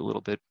might look a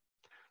little bit,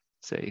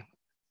 say,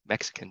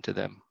 Mexican to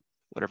them,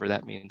 whatever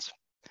that means.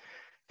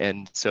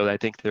 And so I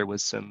think there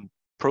was some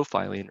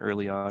profiling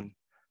early on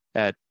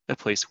at a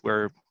place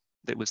where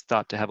it was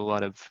thought to have a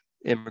lot of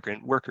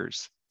immigrant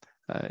workers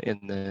in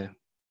the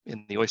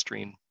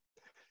oystering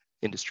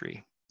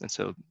industry. And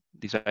so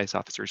these ICE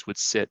officers would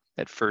sit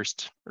at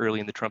first early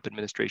in the Trump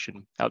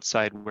administration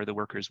outside where the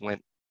workers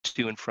went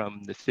to and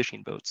from the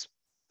fishing boats,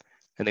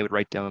 and they would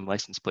write down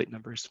license plate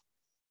numbers.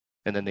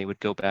 And then they would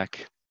go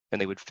back and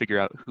they would figure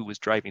out who was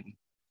driving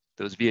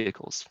those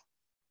vehicles.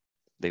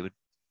 They would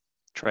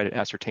try to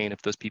ascertain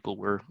if those people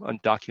were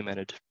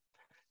undocumented,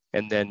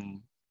 and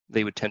then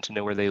they would tend to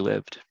know where they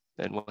lived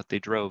and what they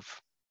drove,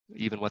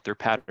 even what their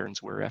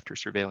patterns were after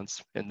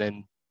surveillance. And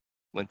then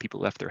when people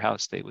left their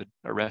house, they would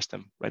arrest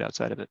them right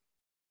outside of it.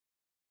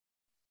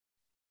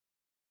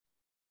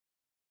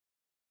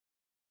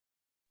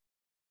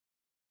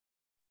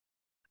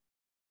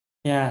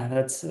 Yeah,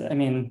 that's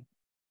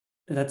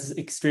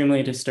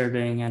extremely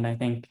disturbing. And I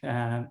think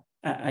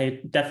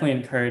I definitely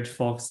encourage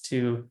folks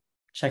to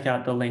check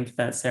out the link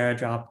that Sarah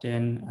dropped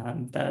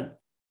in that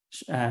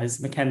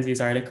is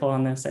McKenzie's article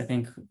on this. I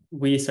think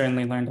we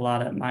certainly learned a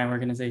lot at my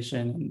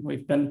organization, and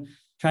we've been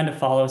trying to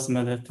follow some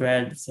of the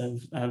threads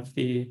of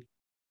the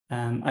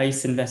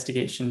ICE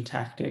investigation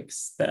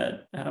tactics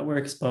that were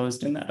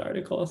exposed in that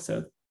article.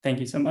 So thank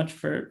you so much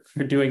for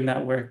doing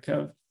that work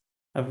of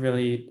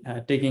really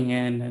digging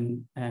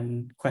in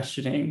and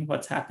questioning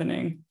what's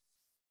happening.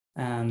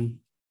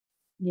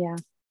 Yeah.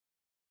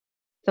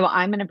 So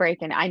I'm going to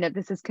break in. I know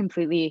this is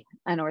completely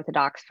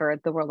unorthodox for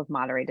the world of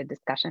moderated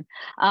discussion.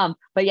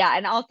 But yeah,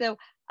 and also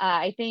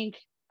I think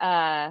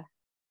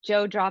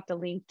Joe dropped a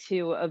link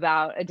to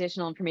about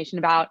additional information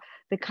about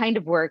the kind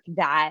of work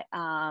that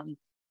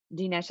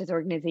Dinesh's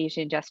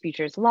organization, Just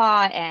Futures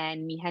Law,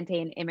 and Mi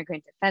Gente and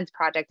Immigrant Defense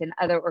Project and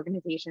other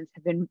organizations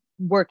have been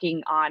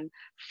working on,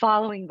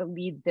 following the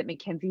leads that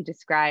McKenzie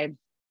described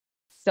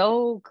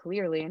so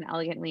clearly and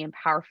elegantly and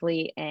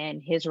powerfully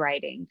in his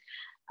writing.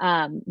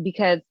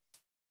 Because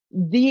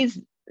these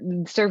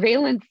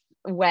surveillance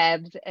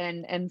webs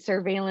and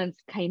surveillance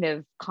kind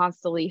of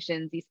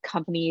constellations, these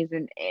companies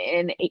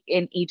and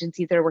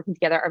agencies that are working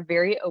together are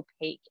very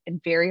opaque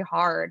and very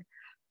hard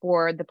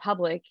for the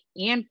public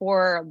and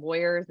for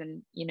lawyers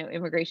and, you know,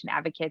 immigration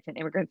advocates and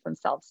immigrants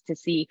themselves to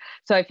see.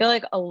 So I feel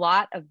like a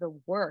lot of the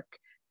work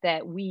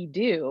that we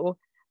do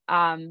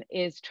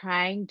is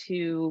trying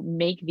to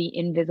make the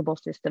invisible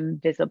system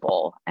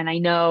visible. And I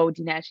know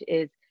Dinesh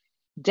is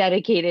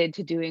dedicated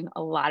to doing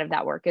a lot of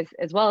that work,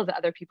 as well as the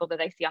other people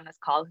that I see on this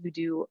call who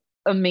do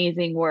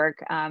amazing work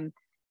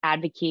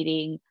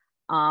advocating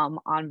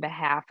on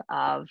behalf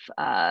of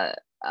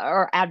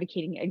or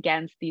advocating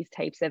against these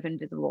types of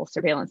invisible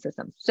surveillance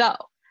systems. So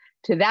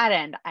to that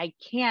end, I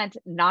can't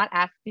not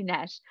ask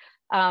Dinesh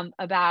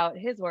about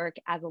his work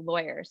as a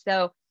lawyer.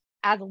 So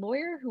as a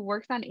lawyer who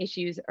works on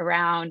issues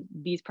around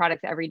these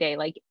products every day,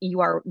 like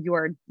you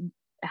are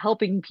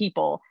helping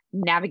people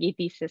navigate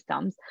these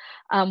systems,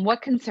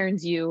 what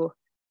concerns you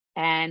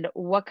and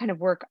what kind of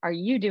work are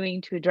you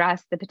doing to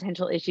address the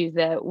potential issues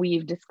that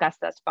we've discussed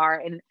thus far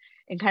and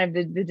kind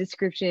of the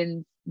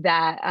descriptions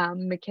that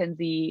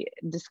McKenzie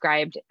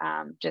described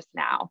just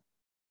now?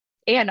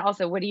 And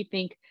also, what do you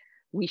think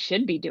we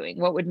should be doing?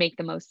 What would make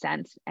the most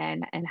sense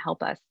and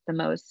help us the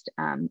most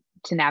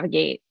to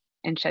navigate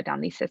and shut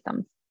down these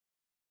systems?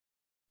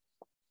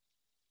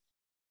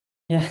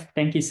 Yeah,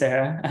 thank you,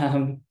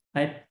 Sarah.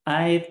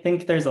 I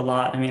think there's a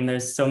lot. I mean,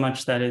 there's so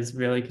much that is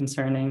really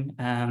concerning.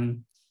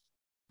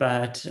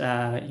 But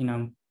you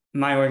know,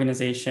 my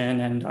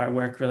organization and our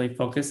work really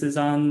focuses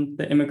on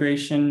the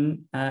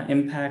immigration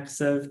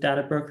impacts of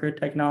data broker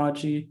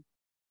technology.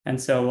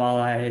 And so while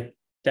I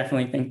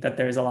definitely think that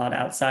there's a lot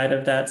outside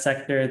of that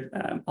sector,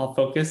 I'll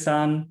focus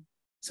on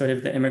sort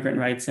of the immigrant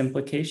rights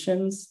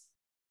implications.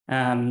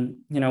 You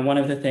know, one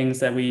of the things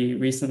that we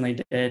recently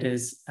did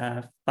is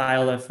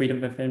file a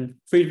Freedom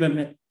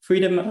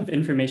of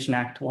Information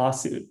Act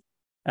lawsuit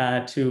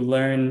to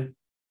learn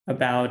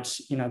about,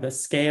 you know, the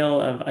scale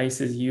of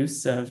ICE's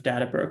use of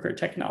data broker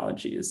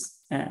technologies.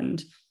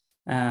 And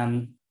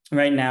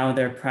right now,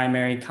 their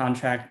primary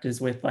contract is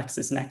with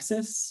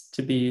LexisNexis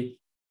to be,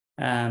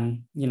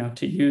 you know,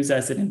 to use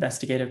as an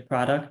investigative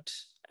product.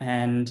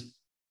 And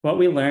what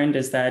we learned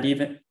is that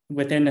even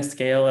within a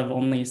scale of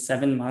only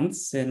 7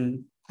 months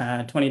in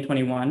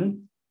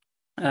 2021,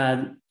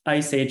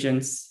 ICE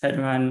agents had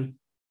run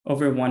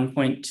over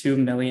 1.2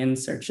 million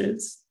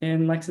searches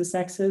in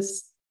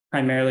LexisNexis,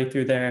 primarily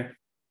through their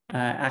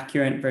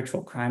Accurate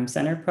Virtual Crime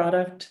Center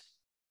product.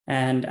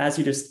 And as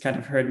you just kind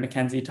of heard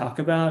McKenzie talk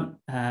about,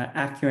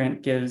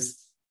 Accurate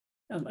gives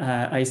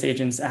ICE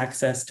agents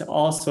access to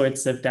all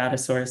sorts of data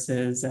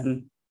sources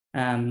and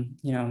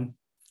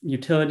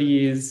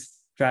utilities,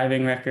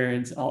 driving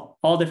records,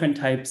 all different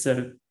types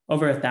of,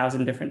 over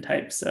 1,000 different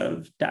types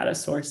of data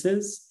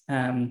sources.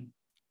 And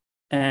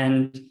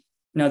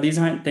these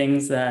aren't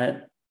things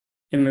that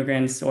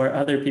immigrants or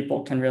other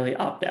people can really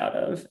opt out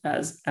of,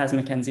 as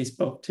McKenzie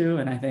spoke to.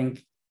 And I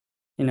think,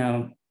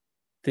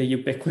 the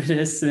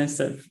ubiquitousness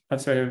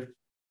of sort of,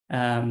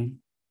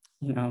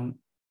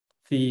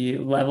 the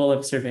level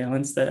of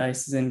surveillance that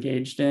ICE is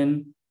engaged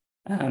in.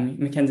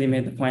 McKenzie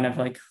made the point of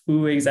like,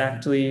 who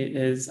exactly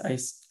is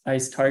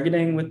ICE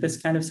targeting with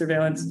this kind of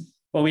surveillance?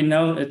 Well, we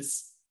know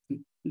it's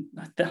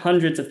the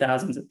hundreds of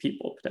thousands of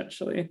people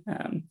potentially.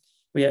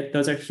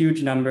 Those are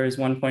huge numbers,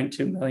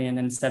 1.2 million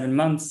in 7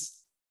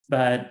 months,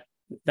 but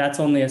that's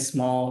only a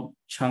small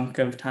chunk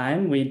of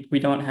time. We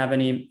don't have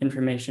any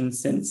information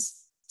since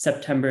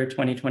September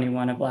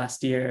 2021 of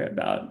last year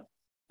about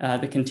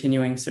the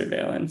continuing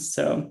surveillance.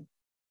 So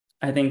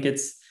I think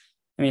it's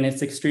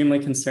extremely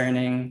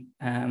concerning.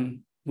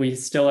 We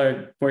still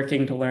are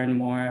working to learn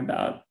more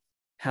about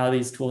how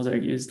these tools are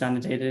used on a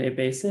day-to-day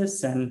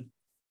basis. And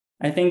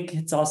I think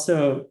it's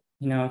also,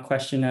 a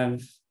question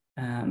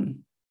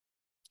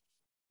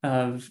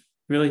of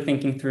really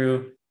thinking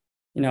through,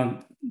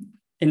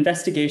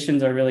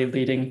 investigations are really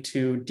leading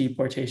to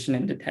deportation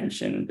and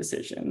detention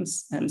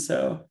decisions. And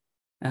so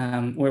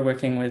we're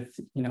working with,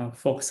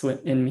 folks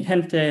in Mi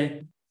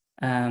Gente,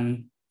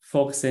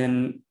 folks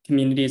in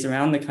communities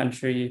around the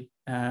country,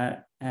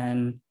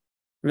 and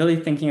really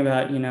thinking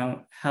about,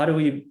 how do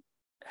we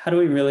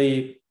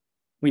really,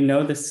 we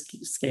know the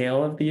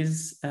scale of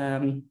these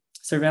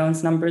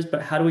surveillance numbers,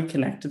 but how do we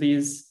connect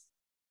these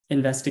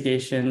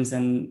investigations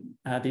and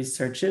these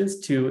searches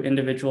to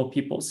individual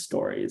people's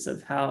stories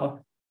of how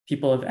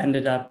people have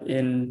ended up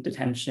in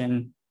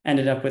detention,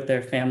 ended up with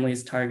their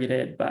families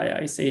targeted by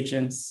ICE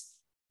agents.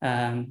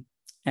 And,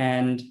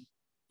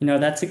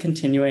 that's a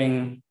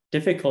continuing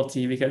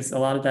difficulty because a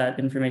lot of that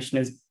information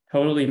is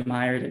totally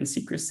mired in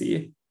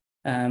secrecy.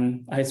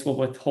 ICE will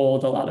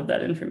withhold a lot of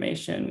that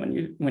information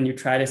when you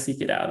try to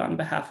seek it out on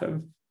behalf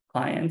of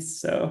clients.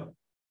 So,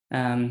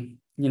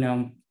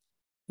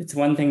 it's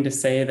one thing to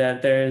say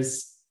that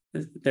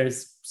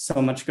there's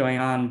so much going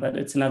on, but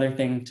it's another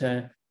thing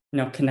to,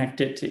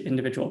 connect it to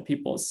individual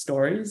people's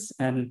stories.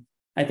 And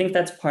I think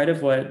that's part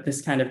of what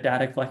this kind of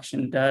data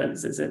collection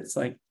does, is it's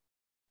like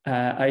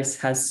ICE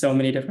has so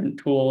many different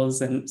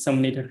tools and so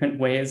many different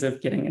ways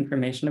of getting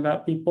information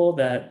about people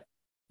that,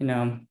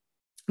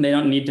 they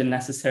don't need to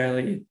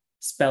necessarily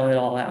spell it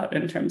all out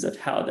in terms of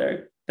how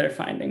they're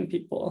finding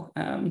people.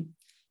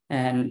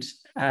 And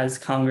as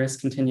Congress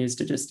continues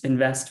to just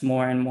invest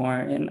more and more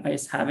in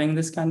ICE having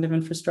this kind of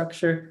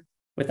infrastructure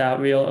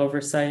without real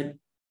oversight,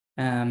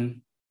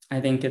 I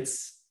think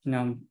it's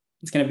going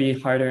to be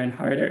harder and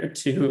harder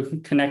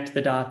to connect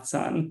the dots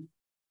on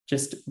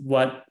just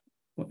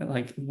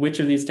which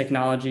of these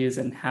technologies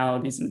and how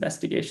these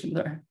investigations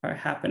are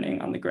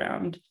happening on the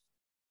ground.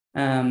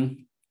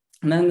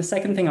 And then the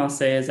second thing I'll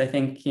say is I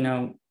think,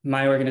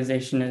 my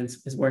organization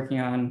is working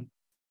on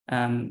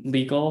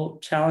legal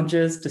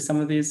challenges to some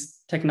of these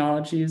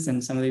technologies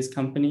and some of these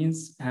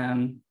companies.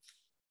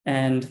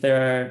 And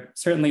there are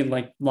certainly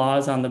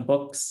laws on the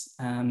books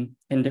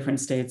in different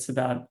states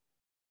about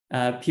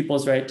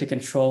people's right to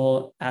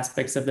control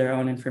aspects of their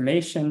own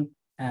information.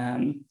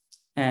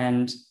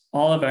 And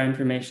all of our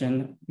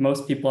information,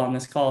 most people on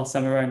this call,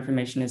 some of our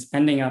information is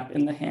ending up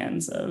in the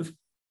hands of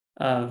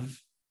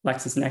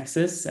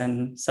LexisNexis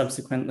and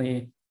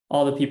subsequently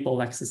all the people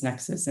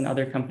LexisNexis and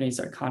other companies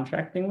are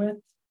contracting with.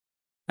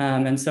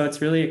 And so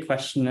it's really a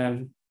question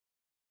of,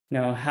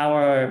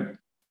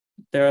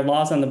 there are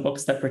laws on the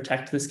books that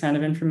protect this kind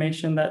of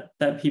information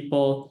that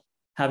people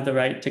have the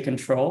right to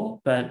control,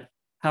 but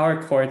how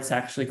are courts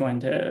actually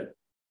going to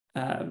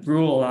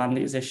rule on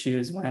these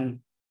issues when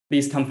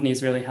these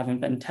companies really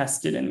haven't been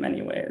tested in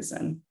many ways?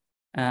 And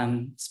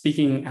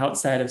speaking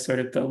outside of sort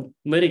of the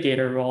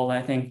litigator role,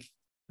 I think,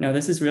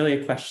 this is really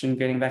a question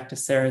getting back to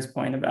Sarah's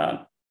point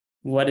about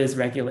what does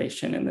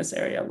regulation in this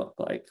area look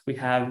like? We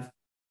have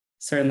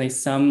certainly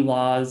some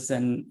laws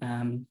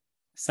and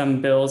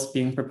some bills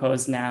being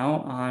proposed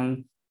now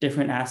on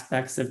different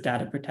aspects of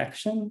data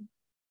protection,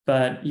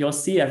 but you'll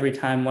see every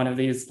time one of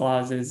these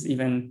laws is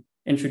even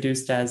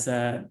introduced as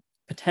a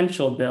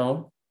potential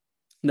bill,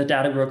 the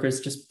data brokers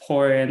just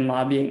pour in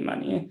lobbying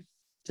money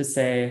to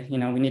say, we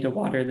need to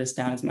water this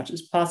down as much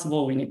as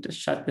possible. We need to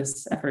shut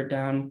this effort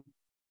down.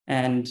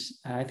 And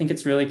I think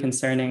it's really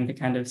concerning to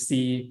kind of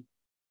see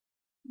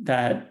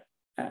that,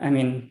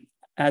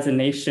 as a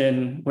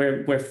nation,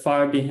 we're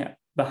far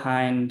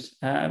behind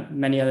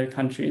many other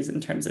countries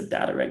in terms of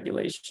data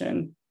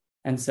regulation.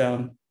 And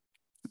so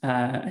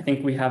I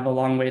think we have a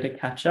long way to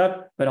catch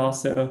up, but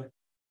also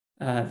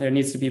there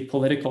needs to be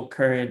political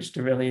courage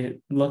to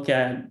really look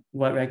at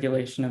what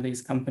regulation of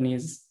these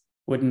companies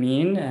would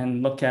mean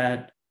and look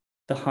at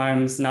the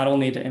harms not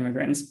only to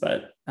immigrants,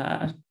 but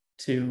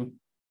to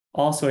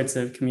all sorts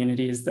of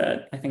communities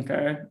that I think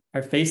are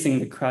facing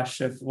the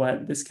crush of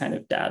what this kind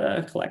of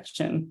data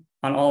collection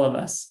on all of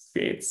us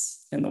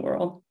creates in the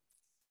world.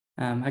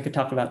 I could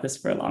talk about this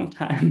for a long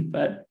time,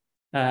 but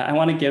I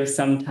want to give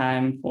some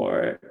time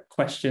for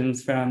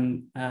questions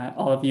from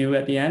all of you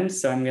at the end.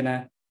 So I'm going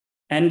to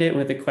end it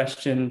with a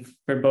question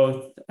for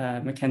both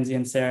McKenzie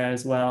and Sarah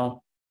as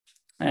well,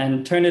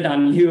 and turn it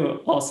on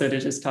you also to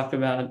just talk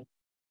about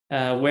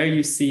where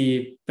you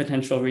see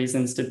potential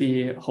reasons to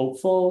be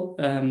hopeful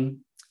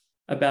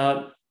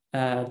about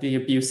the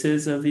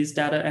abuses of these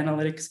data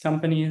analytics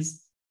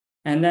companies.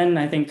 And then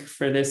I think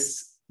for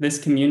this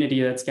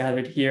community that's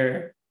gathered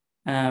here,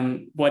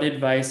 what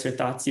advice or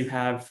thoughts you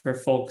have for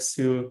folks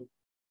who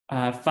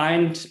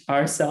find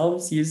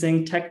ourselves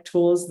using tech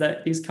tools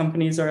that these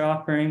companies are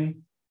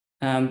offering,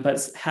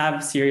 but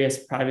have serious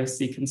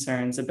privacy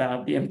concerns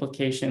about the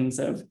implications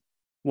of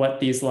what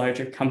these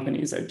larger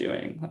companies are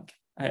doing.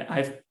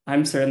 Like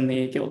I'm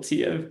certainly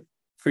guilty of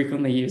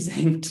frequently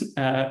using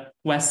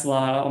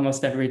Westlaw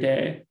almost every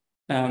day,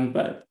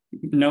 but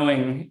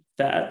knowing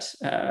that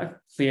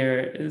Clear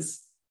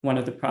is one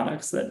of the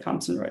products that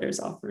Thomson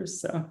Reuters offers.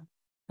 So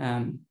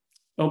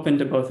open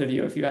to both of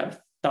you if you have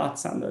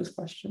thoughts on those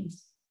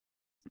questions.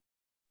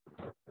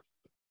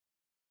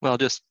 Well, I'll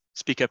just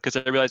speak up because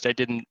I realized I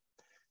didn't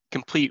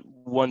complete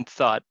one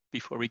thought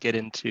before we get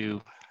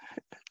into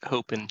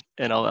hope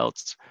and all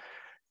else.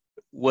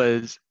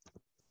 Was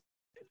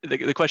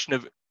the question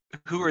of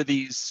who are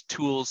these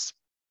tools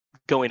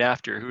going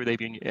after? Who are they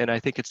being? And I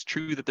think it's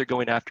true that they're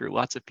going after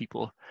lots of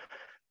people,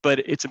 but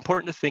it's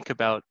important to think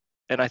about,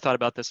 and I thought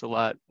about this a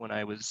lot when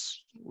I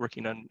was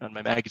working on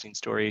my magazine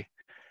story,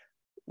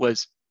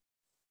 was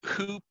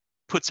who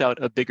puts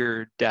out a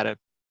bigger data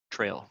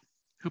trail?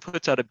 Who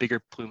puts out a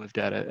bigger plume of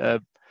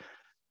data?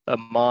 A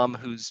mom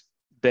who's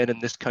been in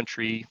this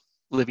country,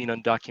 living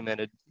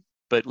undocumented,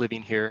 but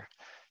living here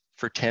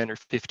for 10 or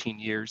 15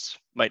 years,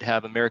 might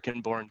have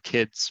American-born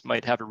kids,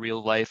 might have a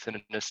real life and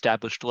an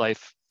established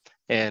life,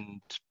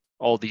 and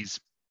all these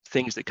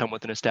things that come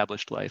with an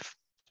established life.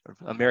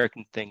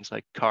 American things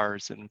like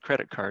cars and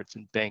credit cards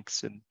and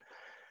banks and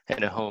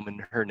a home in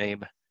her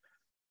name.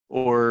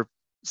 Or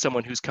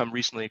someone who's come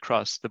recently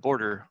across the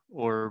border,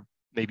 or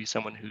maybe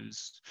someone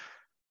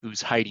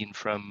who's hiding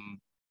from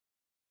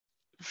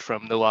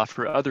the law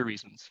for other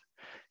reasons.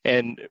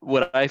 And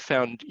what I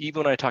found,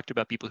 even when I talked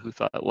about people who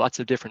thought lots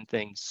of different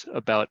things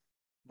about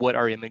what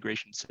our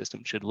immigration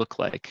system should look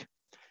like,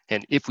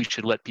 and if we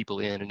should let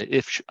people in, and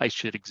if I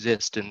should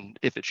exist, and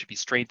if it should be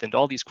strengthened,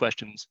 all these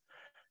questions,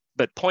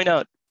 but point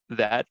out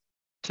that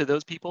to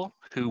those people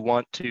who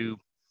want to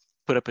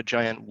put up a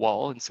giant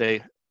wall and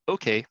say,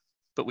 okay,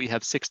 but we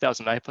have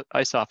 6,000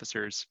 ICE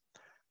officers.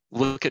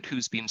 Look at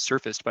who's being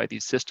surfaced by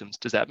these systems.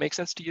 Does that make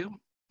sense to you?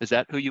 Is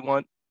that who you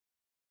want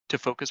to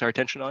focus our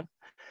attention on?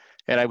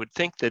 And I would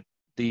think that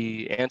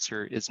the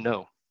answer is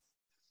no.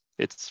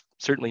 It's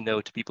certainly no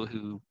to people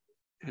who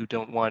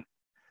don't want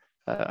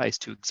ICE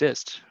to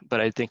exist, but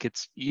I think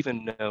it's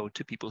even no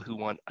to people who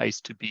want ICE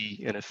to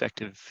be an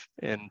effective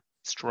and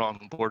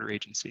strong border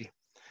agency.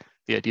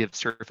 The idea of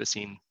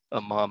surfacing a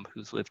mom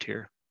who's lived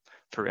here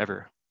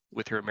forever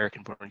with her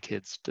American-born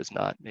kids does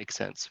not make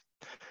sense.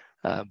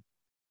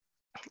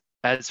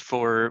 As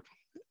for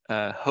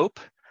hope,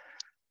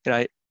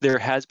 there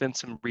has been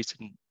some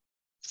recent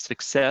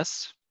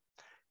success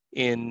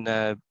in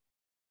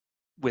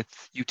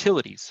with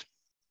utilities,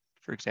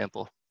 for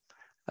example.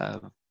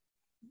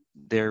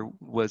 There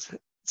was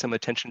some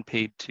attention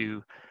paid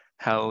to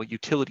how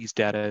utilities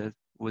data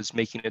was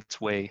making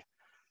its way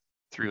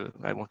through,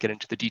 I won't get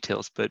into the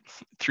details, but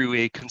through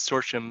a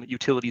consortium,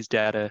 utilities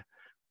data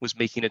was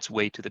making its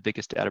way to the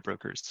biggest data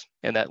brokers.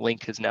 And that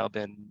link has now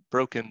been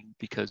broken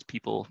because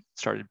people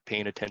started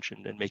paying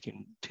attention and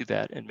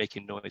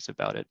making noise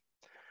about it.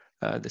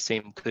 The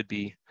same could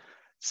be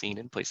seen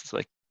in places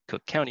like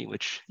Cook County,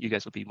 which you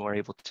guys will be more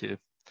able to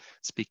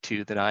speak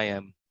to than I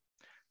am.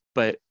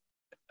 But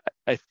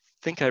I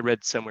think I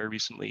read somewhere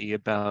recently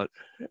I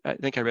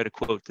read a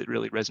quote that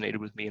really resonated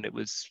with me, and it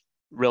was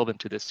relevant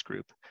to this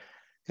group.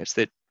 It's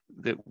that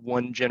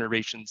one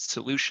generation's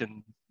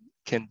solution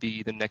can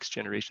be the next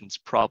generation's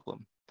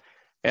problem.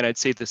 And I'd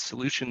say the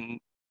solution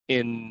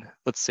in,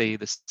 let's say,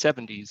 the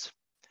 70s,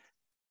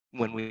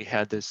 when we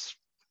had this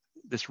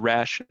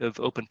rash of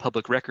open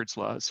public records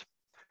laws,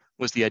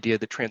 was the idea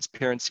that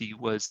transparency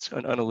was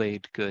an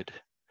unallayed good,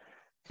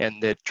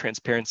 and that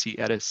transparency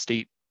at a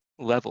state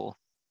level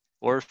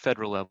or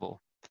federal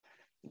level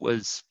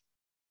was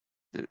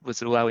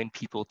allowing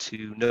people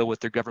to know what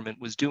their government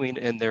was doing,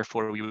 and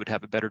therefore we would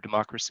have a better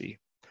democracy.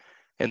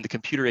 And the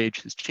computer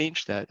age has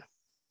changed that.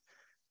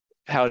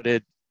 How do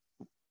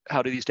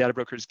these data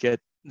brokers get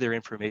their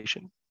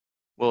information?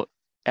 Well,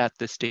 at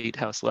the state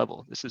house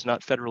level. This is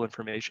not federal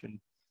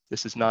information.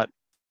 This is not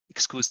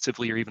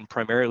exclusively or even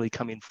primarily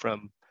coming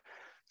from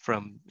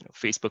from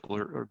Facebook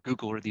or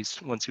Google, or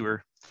these ones who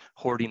are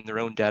hoarding their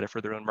own data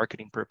for their own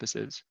marketing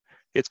purposes.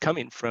 It's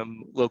coming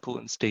from local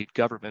and state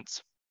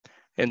governments.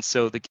 And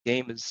so the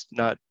game is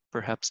not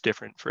perhaps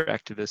different for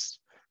activists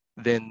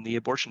than the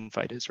abortion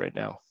fight is right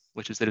now,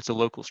 which is that it's a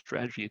local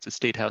strategy, it's a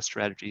state house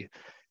strategy.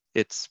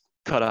 It's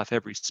cut off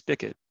every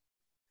spigot,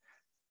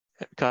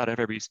 cut off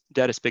every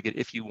data spigot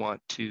if you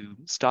want to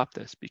stop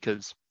this,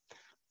 because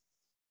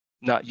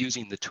not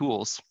using the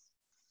tools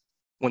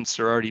once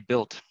they're already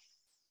built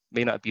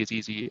may not be as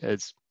easy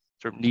as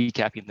sort of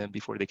kneecapping them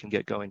before they can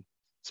get going.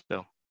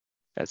 So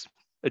as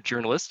a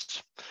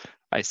journalist,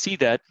 I see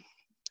that.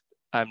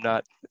 I'm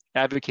not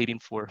advocating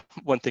for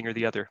one thing or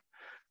the other,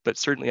 but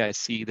certainly I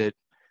see that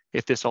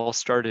if this all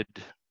started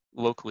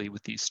locally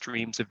with these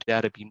streams of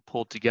data being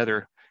pulled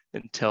together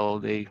until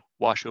they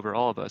wash over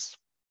all of us,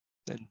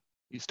 then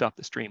you stop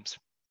the streams.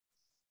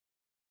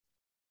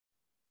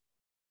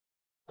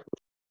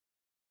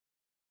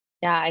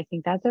 Yeah, I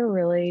think that's a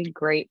really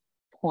great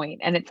point.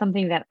 And it's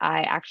something that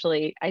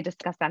I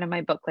discussed that in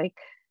my book. Like,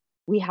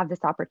 we have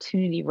this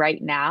opportunity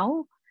right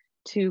now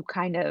to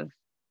kind of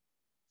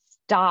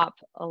stop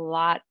a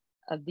lot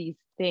of these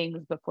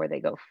things before they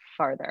go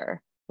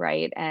farther,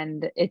 right?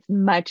 And it's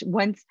much,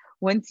 once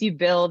you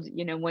build,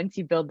 once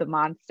you build the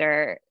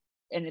monster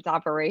and it's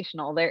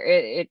operational,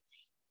 it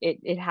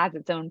has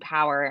its own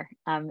power,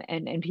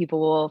 and people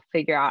will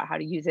figure out how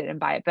to use it and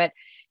buy it. But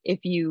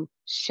if you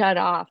shut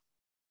off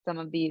some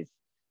of these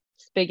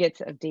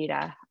spigots of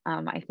data,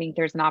 I think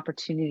there's an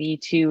opportunity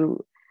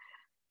to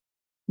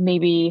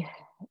maybe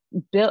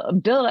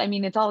build. I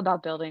mean, it's all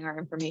about building our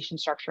information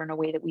structure in a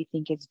way that we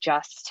think is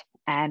just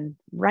and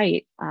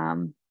right,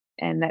 and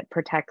that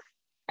protects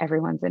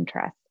everyone's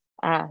interests.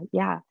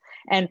 Yeah.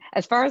 And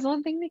as far as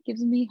one thing that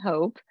gives me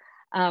hope,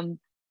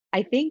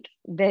 I think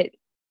that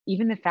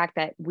even the fact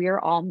that we're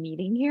all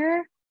meeting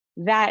here,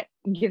 that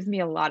gives me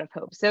a lot of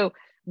hope. So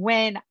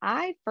when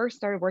I first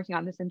started working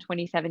on this in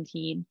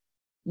 2017,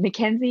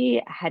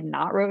 McKenzie had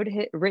not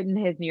written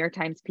his New York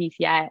Times piece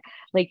yet.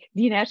 Like,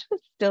 Dinesh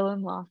was still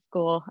in law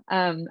school.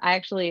 I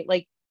actually,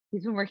 like,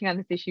 he's been working on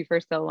this issue for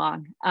so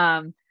long.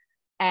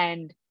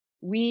 And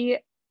we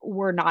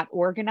were not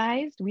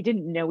organized. We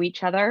didn't know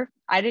each other.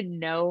 I didn't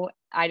know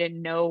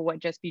what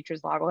Just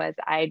Futures Law was.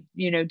 I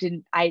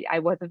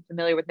wasn't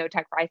familiar with No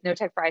Tech for ICE. No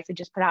Tech for ICE had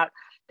just put out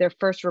their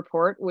first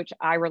report, which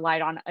I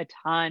relied on a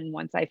ton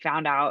once I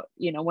found out,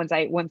 once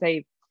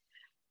I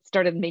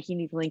started making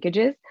these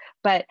linkages.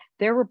 But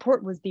their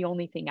report was the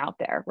only thing out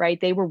there, right?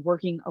 They were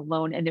working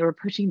alone, and they were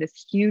pushing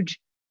this huge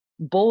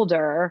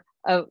boulder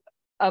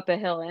up a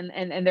hill,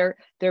 and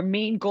their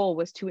main goal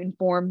was to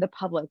inform the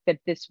public that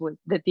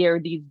there are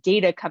these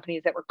data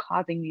companies that were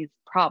causing these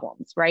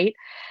problems, right?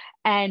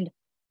 And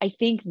I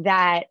think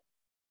that,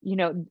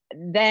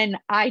 then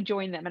I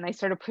joined them and I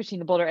started pushing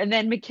the boulder. And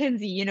then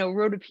McKenzie,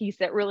 wrote a piece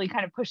that really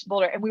kind of pushed the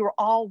boulder, and we were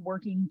all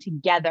working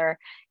together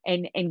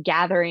and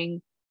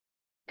gathering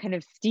kind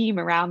of steam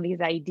around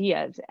these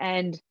ideas.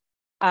 And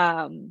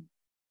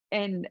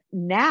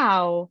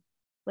now,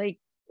 like,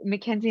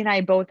 McKenzie and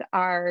I both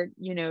are,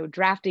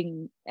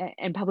 drafting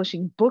and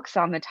publishing books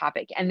on the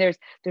topic. And there's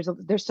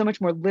so much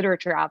more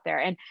literature out there.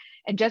 And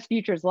Just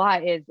Futures Law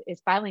is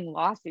filing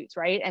lawsuits,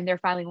 right? And they're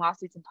filing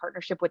lawsuits in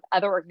partnership with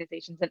other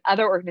organizations, and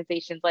other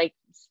organizations like,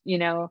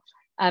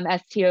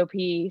 STOP,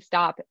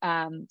 Stop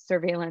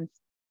Surveillance,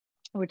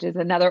 which is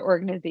another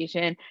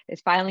organization,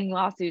 is filing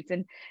lawsuits.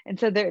 And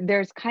so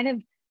there's kind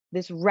of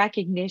this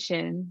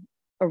recognition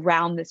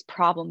around this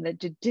problem that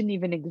didn't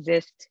even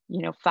exist,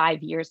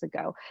 5 years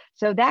ago.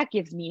 So that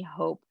gives me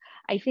hope.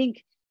 I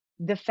think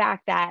the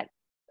fact that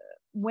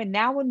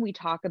when we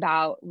talk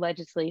about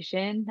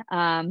legislation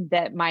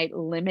that might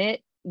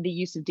limit the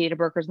use of data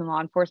brokers in law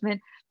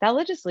enforcement, that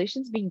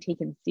legislation is being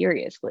taken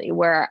seriously,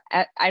 where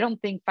I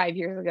don't think 5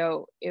 years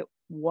ago it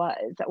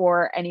was,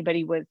 or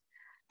anybody was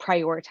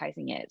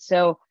prioritizing it.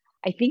 So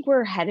I think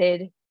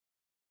the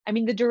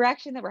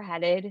direction that we're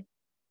headed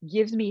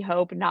gives me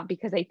hope, not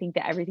because I think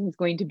that everything's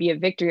going to be a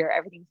victory or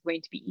everything's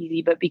going to be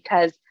easy, but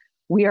because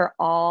we are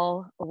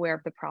all aware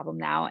of the problem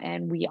now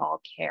and we all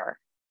care.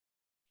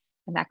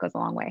 And that goes a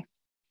long way.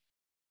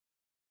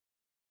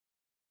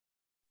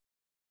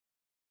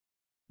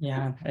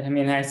 Yeah, I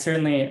mean, I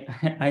certainly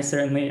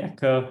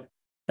echo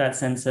that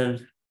sense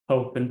of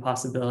hope and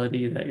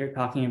possibility that you're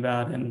talking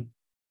about. And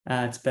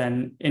it's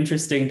been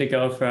interesting to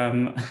go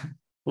from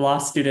law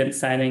students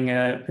signing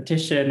a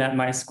petition at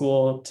my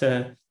school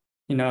to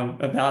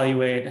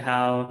evaluate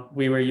how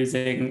we were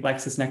using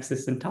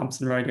LexisNexis and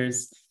Thomson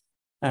Reuters,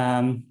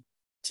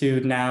 to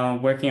now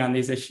working on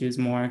these issues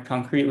more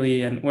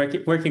concretely, and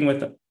working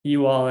with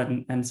you all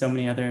and so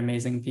many other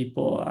amazing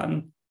people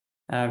on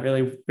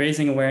really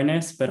raising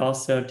awareness, but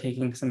also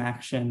taking some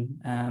action.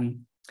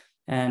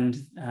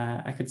 And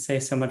I could say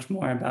so much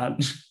more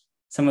about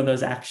some of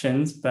those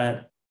actions,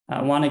 but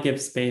I want to give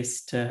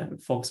space to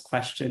folks'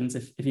 questions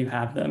if you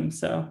have them.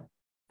 So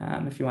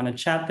if you want to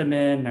chat them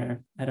in,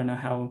 or I don't know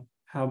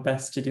how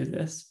best to do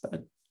this,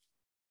 but.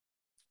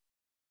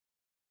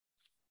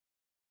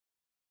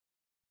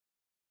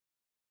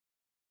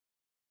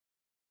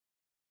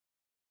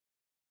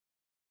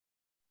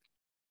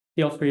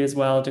 feel free as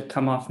well to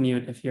come off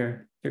mute if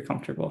you're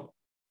comfortable.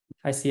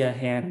 I see a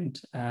hand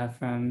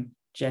from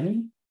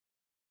Jennie.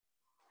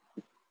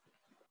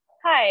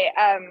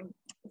 Hi.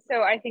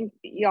 So I think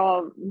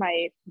y'all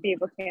might be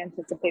able to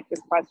anticipate this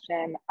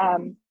question.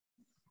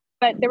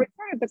 But there was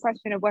sort of the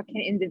question of what can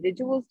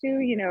individuals do?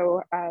 You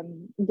know,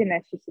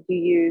 Dinesh, you said you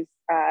use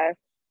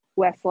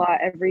Westlaw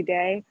every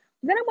day.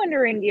 Then I'm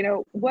wondering, you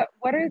know, what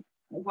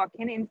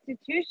can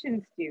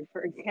institutions do,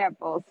 for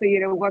example? So,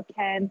 you know, what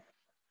can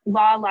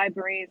law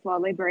libraries, law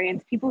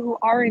librarians, people who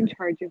are in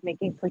charge of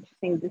making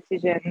purchasing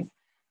decisions,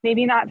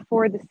 maybe not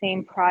for the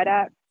same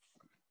products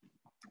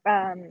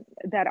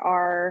that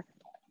are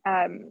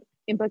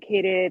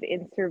implicated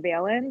in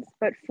surveillance,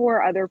 but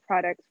for other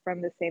products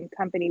from the same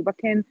company, what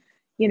can,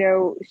 you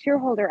know,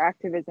 shareholder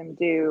activism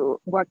do?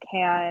 What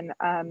can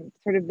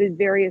sort of the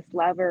various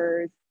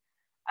levers,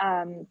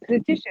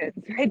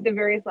 petitions, right? The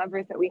various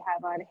levers that we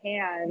have on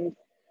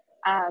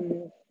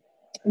hand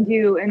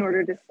do in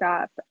order to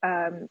stop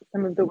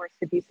some of the worst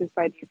abuses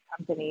by these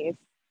companies?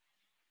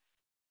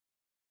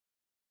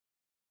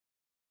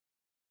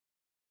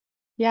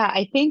 Yeah,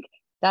 I think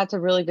that's a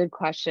really good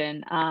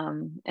question,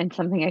 and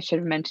something I should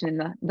have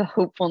mentioned in the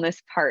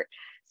hopefulness part.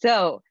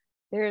 So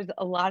there's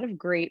a lot of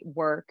great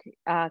work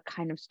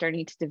kind of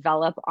starting to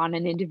develop on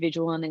an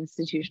individual and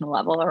institutional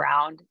level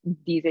around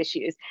these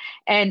issues.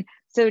 And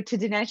so to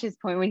Dinesh's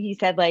point, when he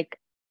said, like,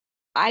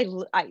 I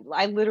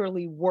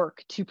literally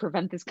work to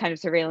prevent this kind of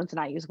surveillance and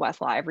I use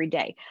Westlaw every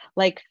day.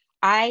 Like,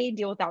 I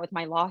deal with that with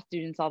my law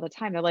students all the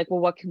time. They're like,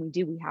 well, what can we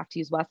do? We have to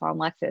use Westlaw and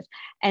Lexis.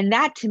 And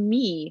that to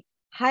me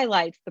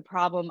highlights the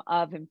problem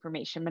of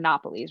information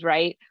monopolies,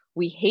 right?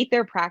 We hate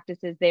their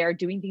practices. They are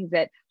doing things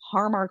that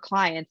harm our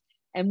clients,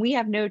 and we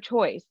have no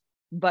choice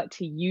but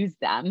to use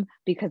them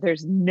because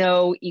there's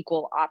no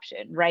equal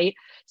option, right?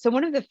 So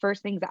one of the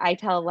first things I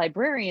tell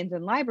librarians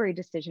and library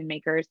decision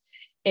makers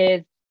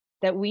is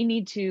that we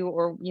need to,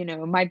 or, you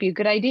know, it might be a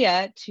good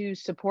idea to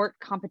support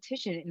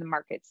competition in the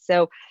markets.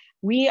 So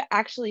we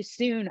actually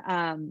soon,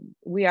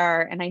 we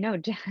are, and I know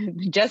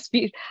just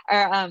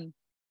our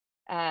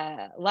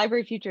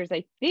Library Futures,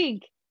 I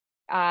think,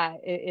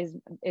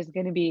 is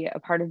going to be a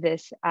part of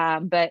this,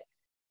 but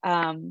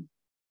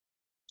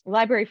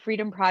Library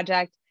Freedom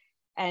Project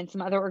and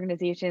some other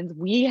organizations,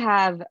 we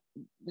have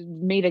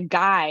made a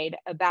guide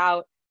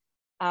about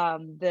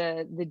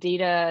the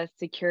data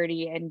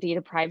security and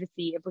data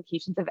privacy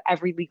implications of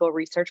every legal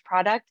research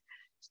product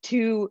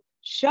to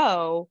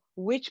show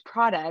which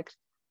products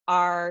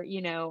are,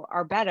 you know,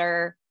 are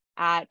better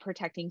at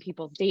protecting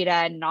people's data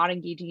and not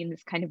engaging in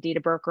this kind of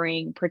data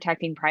brokering,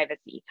 protecting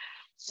privacy.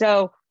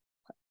 So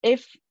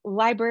if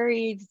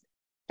libraries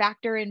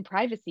factor in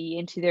privacy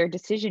into their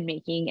decision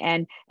making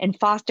and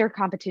foster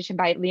competition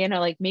by, you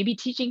know, like maybe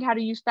teaching how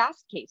to use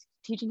fast case,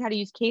 teaching how to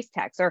use case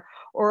text,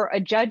 or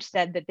a judge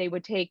said that they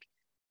would take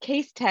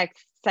case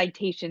text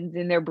citations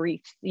in their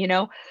briefs, you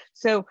know?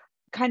 So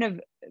kind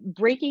of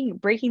breaking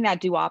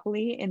that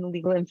duopoly in the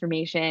legal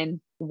information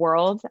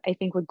world, I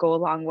think would go a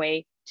long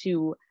way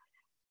to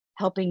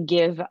helping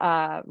give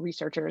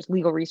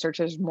legal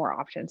researchers more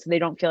options so they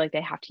don't feel like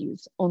they have to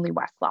use only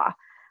Westlaw.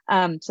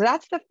 So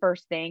that's the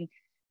first thing.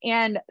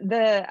 And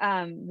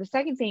the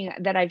second thing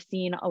that I've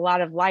seen a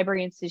lot of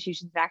library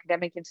institutions and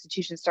academic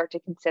institutions start to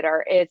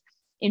consider is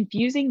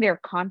infusing their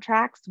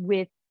contracts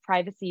with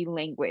privacy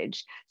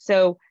language.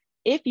 So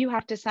if you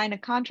have to sign a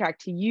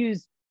contract to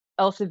use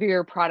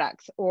Elsevier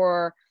products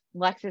or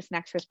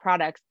LexisNexis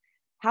products,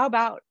 how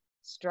about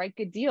strike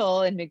a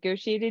deal and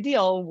negotiate a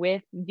deal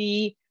with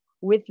the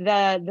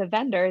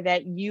vendor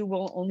that you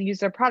will only use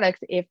their products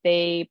if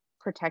they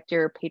protect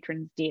your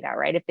patrons' data,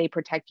 right? If they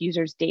protect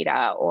users'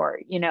 data,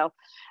 or, you know,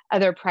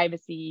 other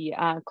privacy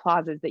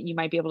clauses that you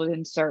might be able to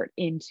insert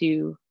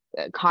into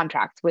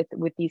contracts with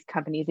these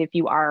companies if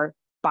you are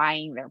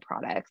buying their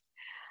products.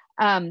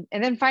 And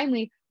then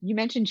finally, you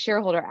mentioned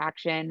shareholder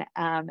action,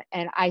 and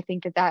I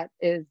think that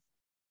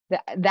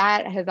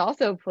has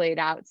also played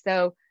out.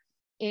 So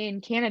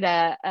in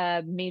Canada,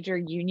 a major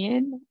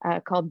union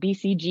called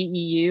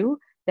BCGEU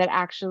that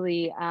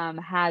actually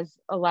has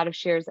a lot of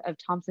shares of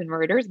Thomson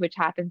Reuters, which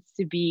happens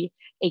to be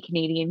a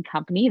Canadian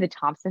company. The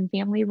Thomson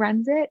family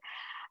runs it.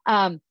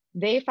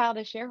 They filed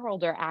a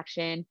shareholder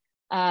action,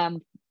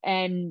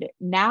 and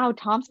now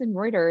Thomson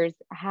Reuters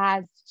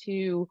has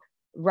to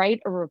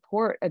write a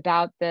report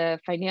about the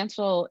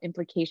financial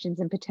implications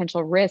and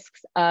potential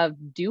risks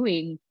of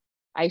doing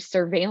ICE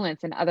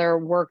surveillance and other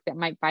work that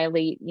might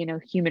violate, you know,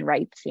 human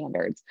rights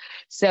standards.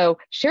 So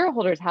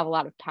shareholders have a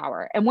lot of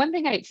power. And one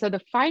thing so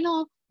the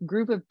final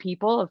group of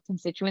people, of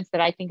constituents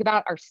that I think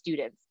about are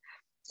students.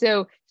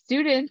 So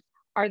students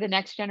are the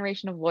next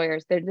generation of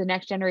lawyers. They're the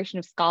next generation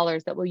of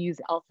scholars that will use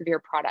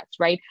Elsevier products,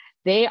 right?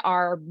 They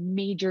are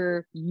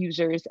major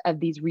users of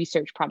these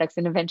research products,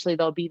 and eventually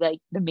they'll be like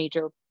the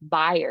major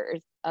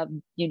buyers of,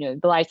 you know,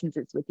 the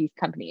licenses with these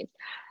companies.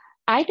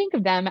 I think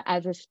of them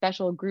as a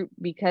special group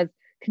because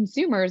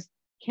consumers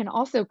can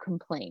also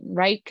complain,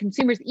 right?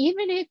 Consumers,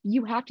 even if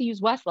you have to use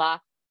Westlaw,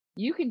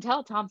 you can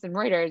tell Thomson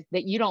Reuters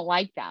that you don't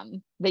like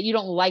them, that you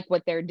don't like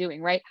what they're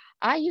doing, right?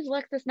 I use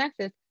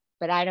LexisNexis,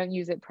 but I don't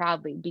use it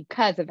proudly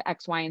because of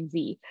X, Y, and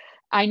Z.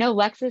 I know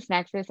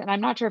LexisNexis, and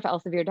I'm not sure if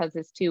Elsevier does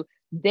this too,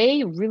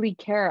 they really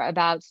care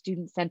about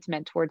student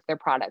sentiment towards their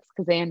products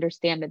because they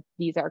understand that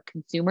these are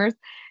consumers,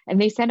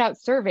 and they send out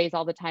surveys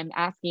all the time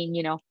asking,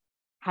 you know,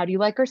 how do you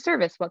like our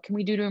service? What can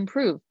we do to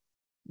improve?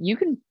 You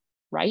can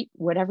write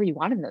whatever you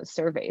want in those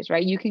surveys,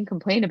 right? You can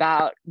complain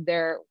about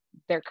their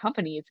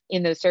companies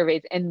in those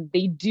surveys, and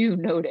they do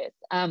notice.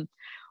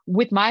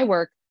 With my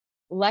work,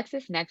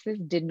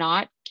 LexisNexis did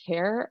not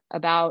care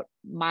about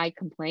my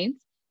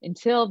complaints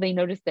until they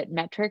noticed that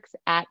metrics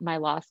at my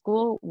law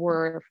school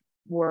were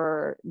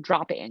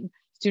dropping.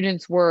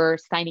 Students were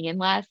signing in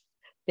less.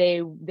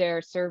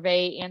 Their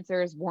survey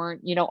answers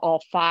weren't, you know,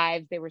 all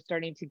fives. They were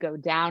starting to go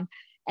down,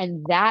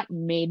 and that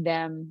made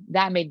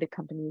the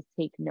companies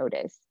take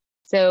notice.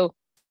 So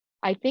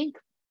I think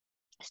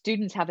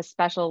students have a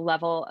special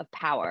level of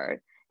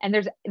power,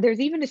 and there's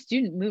even a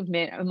student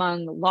movement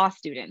among law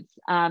students.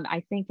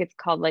 I think it's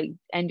called like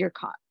End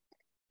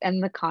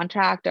the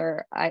Contract,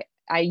 or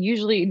I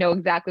usually know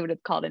exactly what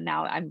it's called, and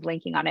now I'm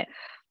blanking on it.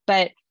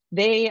 But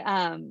there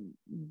are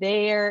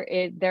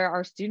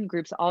student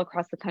groups all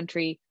across the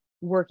country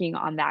working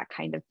on that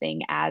kind of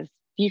thing as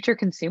future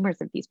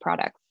consumers of these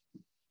products.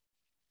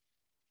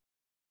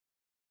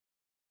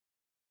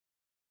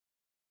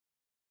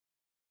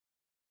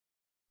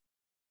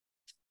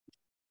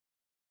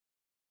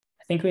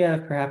 I think we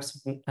have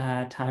perhaps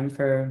time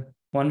for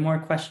one more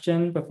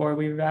question before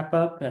we wrap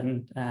up.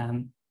 And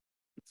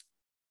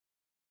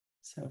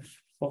so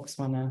if folks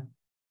want to.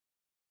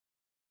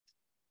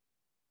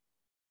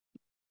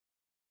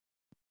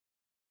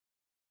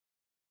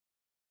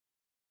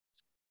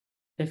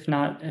 If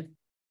not,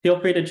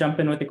 feel free to jump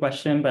in with a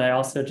question, but I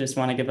also just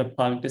want to give a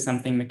plug to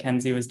something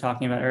McKenzie was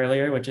talking about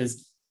earlier, which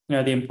is, you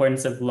know, the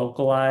importance of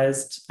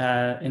localized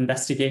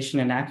investigation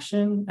and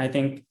action. I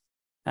think,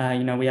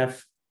 you know, we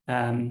have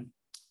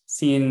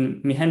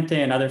seen Mi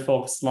Gente and other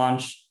folks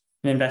launch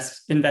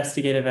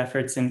investigative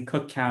efforts in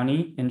Cook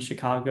County in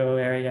Chicago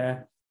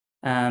area,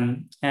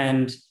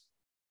 and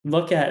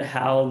look at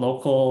how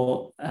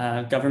local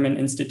government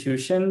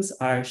institutions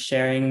are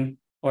sharing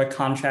or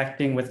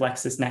contracting with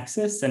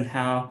LexisNexis, and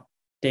how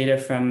data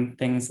from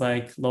things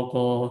like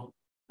local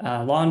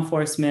law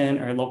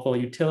enforcement or local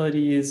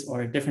utilities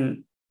or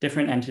different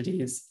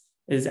entities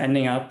is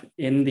ending up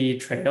in the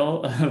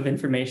trail of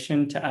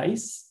information to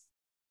ICE.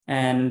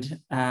 And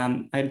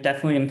I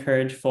definitely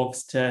encourage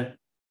folks to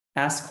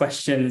ask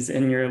questions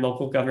in your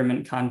local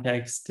government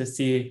context to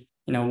see,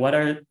 you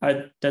know,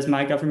 does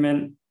my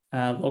government,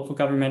 local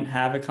government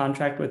have a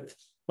contract with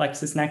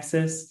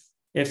LexisNexis?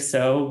 If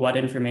so, what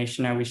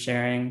information are we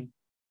sharing?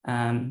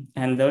 And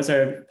those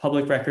are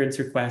public records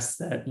requests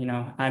that, you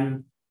know,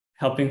 I'm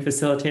helping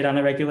facilitate on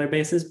a regular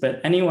basis, but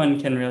anyone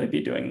can really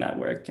be doing that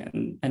work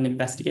and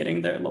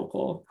investigating their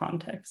local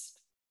context.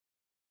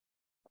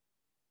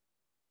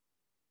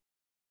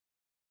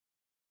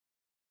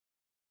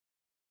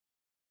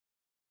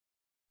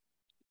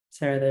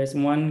 Sarah, there's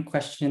one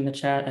question in the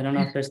chat. I don't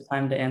know if there's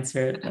time to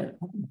answer it, but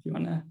if you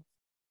want to.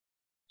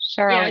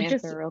 Sure, yeah, I'll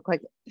answer real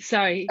quick.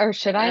 Sorry. Or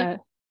should I?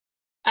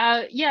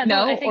 Yeah,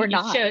 no, I think or you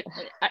not. should.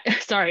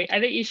 Sorry,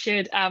 I think you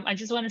should. I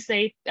just want to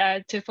say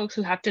to folks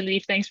who have to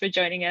leave, thanks for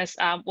joining us.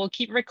 We'll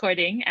keep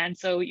recording, and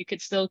so you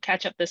could still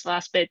catch up this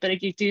last bit. But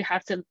if you do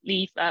have to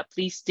leave,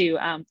 please do.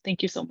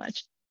 Thank you so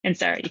much. And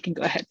Sarah, you can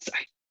go ahead.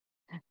 Sorry.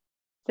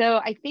 So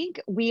I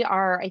think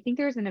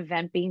there's an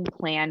event being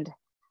planned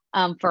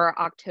for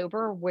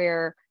October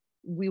where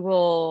we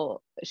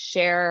will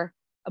share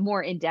a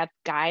more in-depth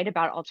guide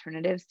about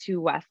alternatives to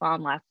Westlaw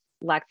and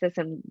Lexis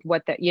and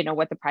what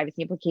the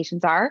privacy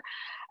implications are.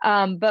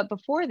 But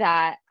before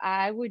that,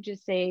 I would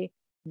just say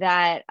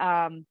that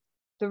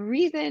the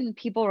reason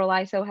people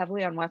rely so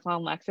heavily on Westlaw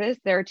and Lexis,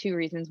 there are two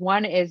reasons.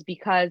 One is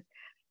because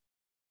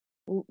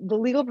the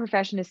legal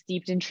profession is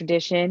steeped in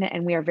tradition,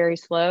 and we are very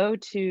slow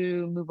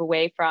to move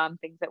away from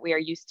things that we are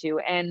used to.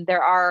 And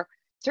there are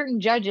certain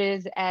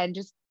judges, and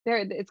just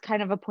it's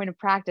kind of a point of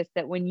practice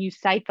that when you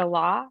cite the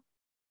law,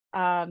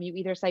 you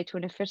either cite to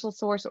an official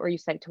source or you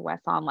cite to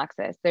Westlaw and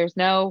Lexis. There's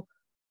no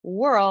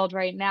world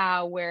right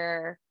now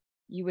where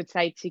you would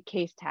cite to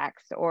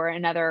Casetext or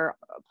another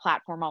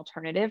platform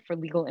alternative for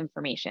legal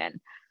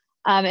information.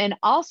 And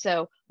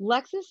also,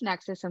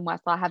 LexisNexis and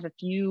Westlaw have a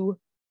few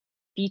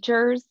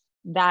features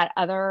that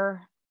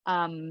other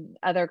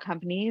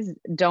companies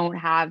don't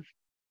have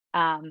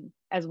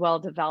as well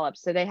developed.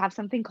 So they have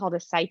something called a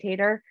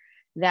citator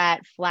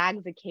that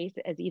flags a case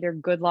as either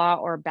good law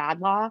or bad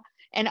law.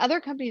 And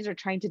other companies are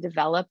trying to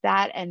develop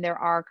that, and there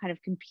are kind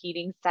of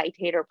competing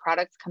citator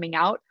products coming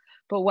out,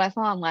 but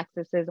Westlaw and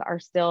Lexis are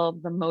still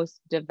the most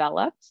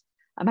developed.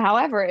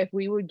 However, if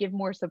we would give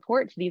more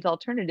support to these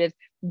alternatives,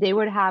 they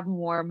would have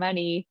more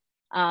money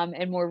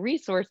and more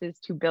resources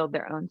to build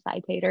their own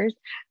citators.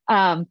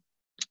 And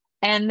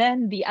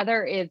then the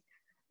other is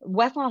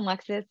Westlaw and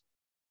Lexis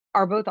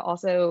are both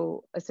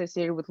also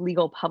associated with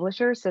legal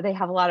publishers. So they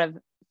have a lot of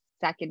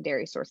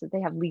secondary sources.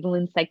 They have legal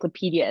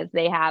encyclopedias.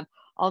 They have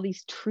all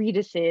these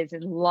treatises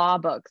and law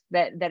books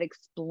that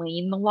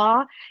explain the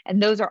law.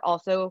 And those are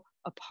also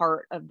a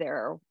part of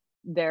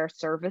their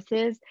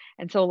services.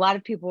 And so a lot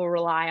of people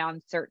rely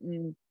on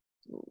certain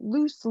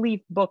loose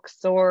leaf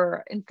books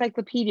or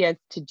encyclopedias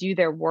to do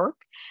their work.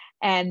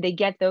 And they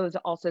get those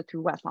also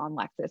through Westlaw and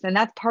Lexis. And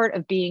that's part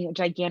of being a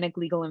gigantic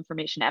legal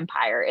information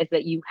empire, is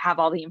that you have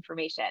all the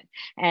information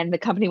and the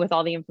company with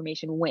all the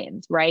information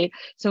wins, right?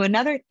 So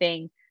another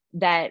thing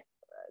that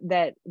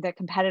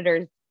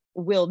competitors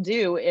will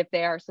do if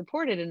they are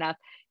supported enough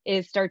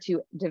is start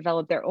to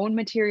develop their own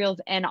materials,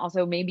 and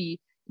also maybe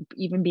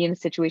even be in a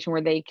situation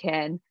where they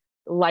can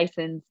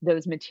license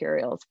those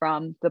materials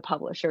from the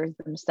publishers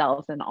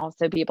themselves and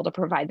also be able to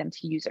provide them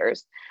to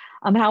users.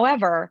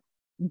 However,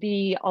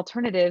 the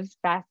alternatives,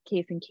 fast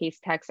case and case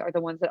text, are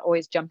the ones that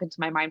always jump into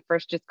my mind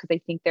first, just because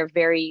I think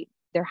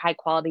they're high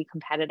quality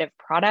competitive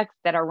products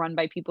that are run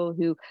by people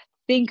who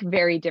think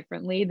very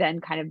differently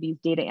than kind of these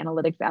data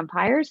analytics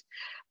empires.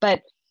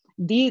 But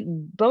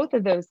both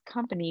of those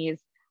companies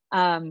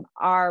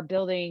are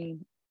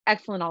building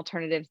excellent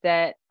alternatives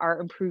that are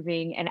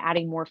improving and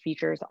adding more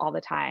features all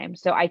the time.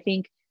 So I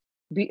think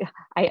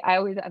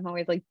I'm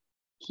always like,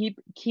 keep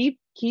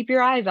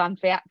your eyes on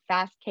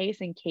fast case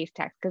and case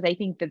text, because I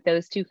think that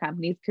those two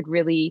companies could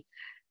really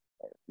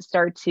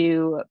start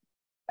to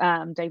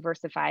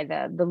diversify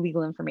the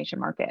legal information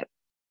market.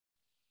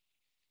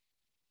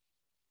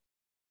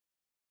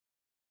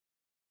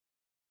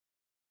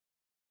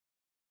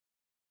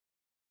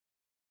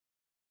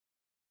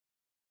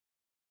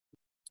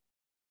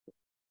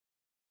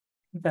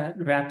 That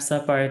wraps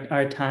up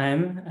our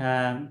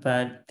time,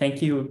 but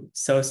thank you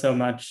so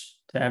much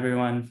to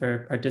everyone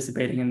for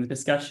participating in the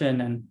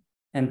discussion,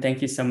 and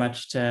thank you so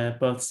much to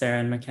both Sarah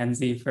and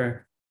McKenzie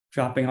for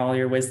dropping all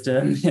your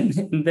wisdom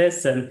in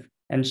this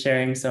and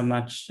sharing so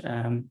much,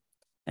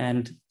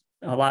 and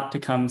a lot to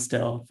come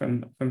still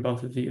from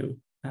both of you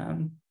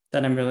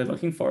that I'm really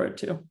looking forward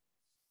to.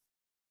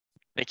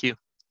 Thank you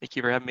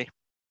for having me.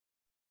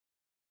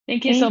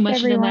 Thank you so much,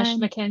 everyone. Dinesh,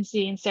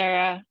 McKenzie, and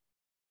Sarah.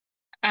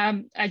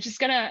 I'm just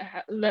gonna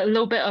a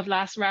little bit of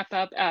last wrap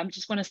up.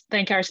 Just want to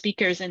thank our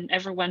speakers and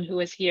everyone who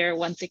is here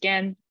once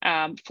again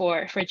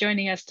for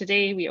joining us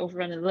today. We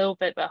overrun a little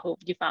bit, but I hope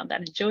you found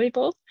that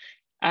enjoyable.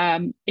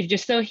 If you're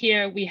still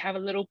here, we have a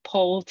little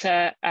poll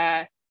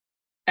to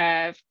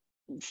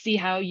see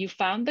how you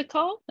found the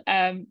call,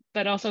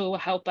 but also will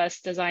help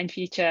us design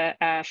future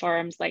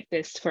forums like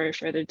this for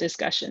further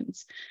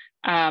discussions.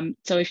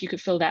 So if you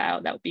could fill that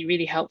out, that would be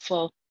really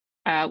helpful.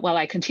 While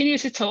I continue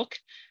to talk,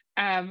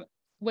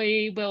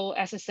 we will,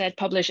 as I said,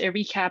 publish a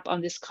recap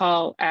on this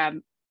call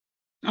on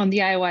the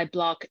IOI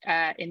blog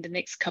in the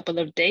next couple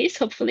of days,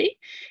 hopefully.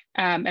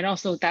 And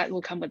also that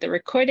will come with the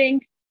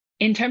recording.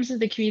 In terms of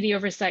the Community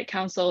Oversight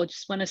Council,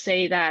 just want to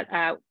say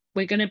that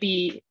we're going to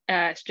be,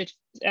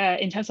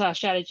 in terms of our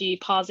strategy,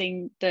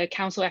 pausing the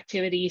council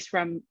activities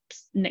from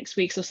next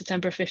week, so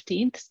September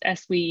 15th,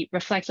 as we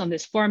reflect on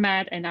this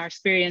format and our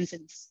experience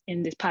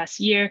in this past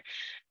year,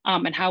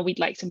 and how we'd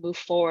like to move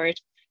forward.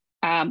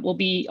 We'll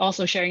be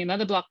also sharing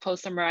another blog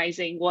post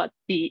summarizing what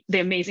the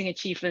amazing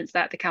achievements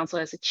that the council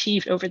has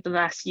achieved over the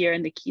last year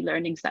and the key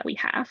learnings that we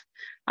have.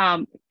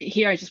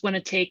 Here, I just want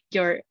to take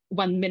your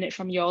 1 minute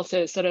from you all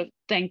to sort of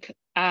thank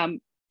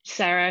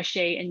Sarah,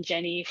 Shea, and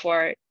Jennie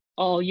for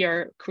all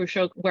your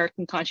crucial work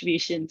and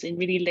contributions in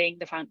really laying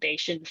the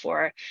foundation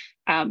for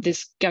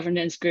this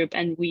governance group.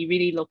 And we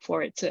really look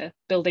forward to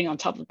building on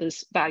top of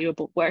this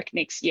valuable work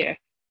next year.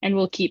 And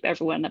we'll keep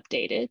everyone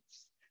updated.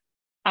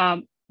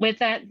 With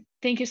that,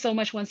 thank you so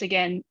much once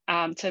again to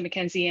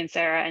McKenzie and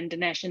Sarah and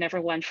Dinesh and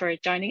everyone for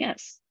joining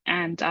us.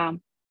 And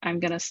I'm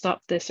going to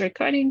stop this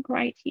recording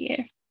right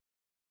here.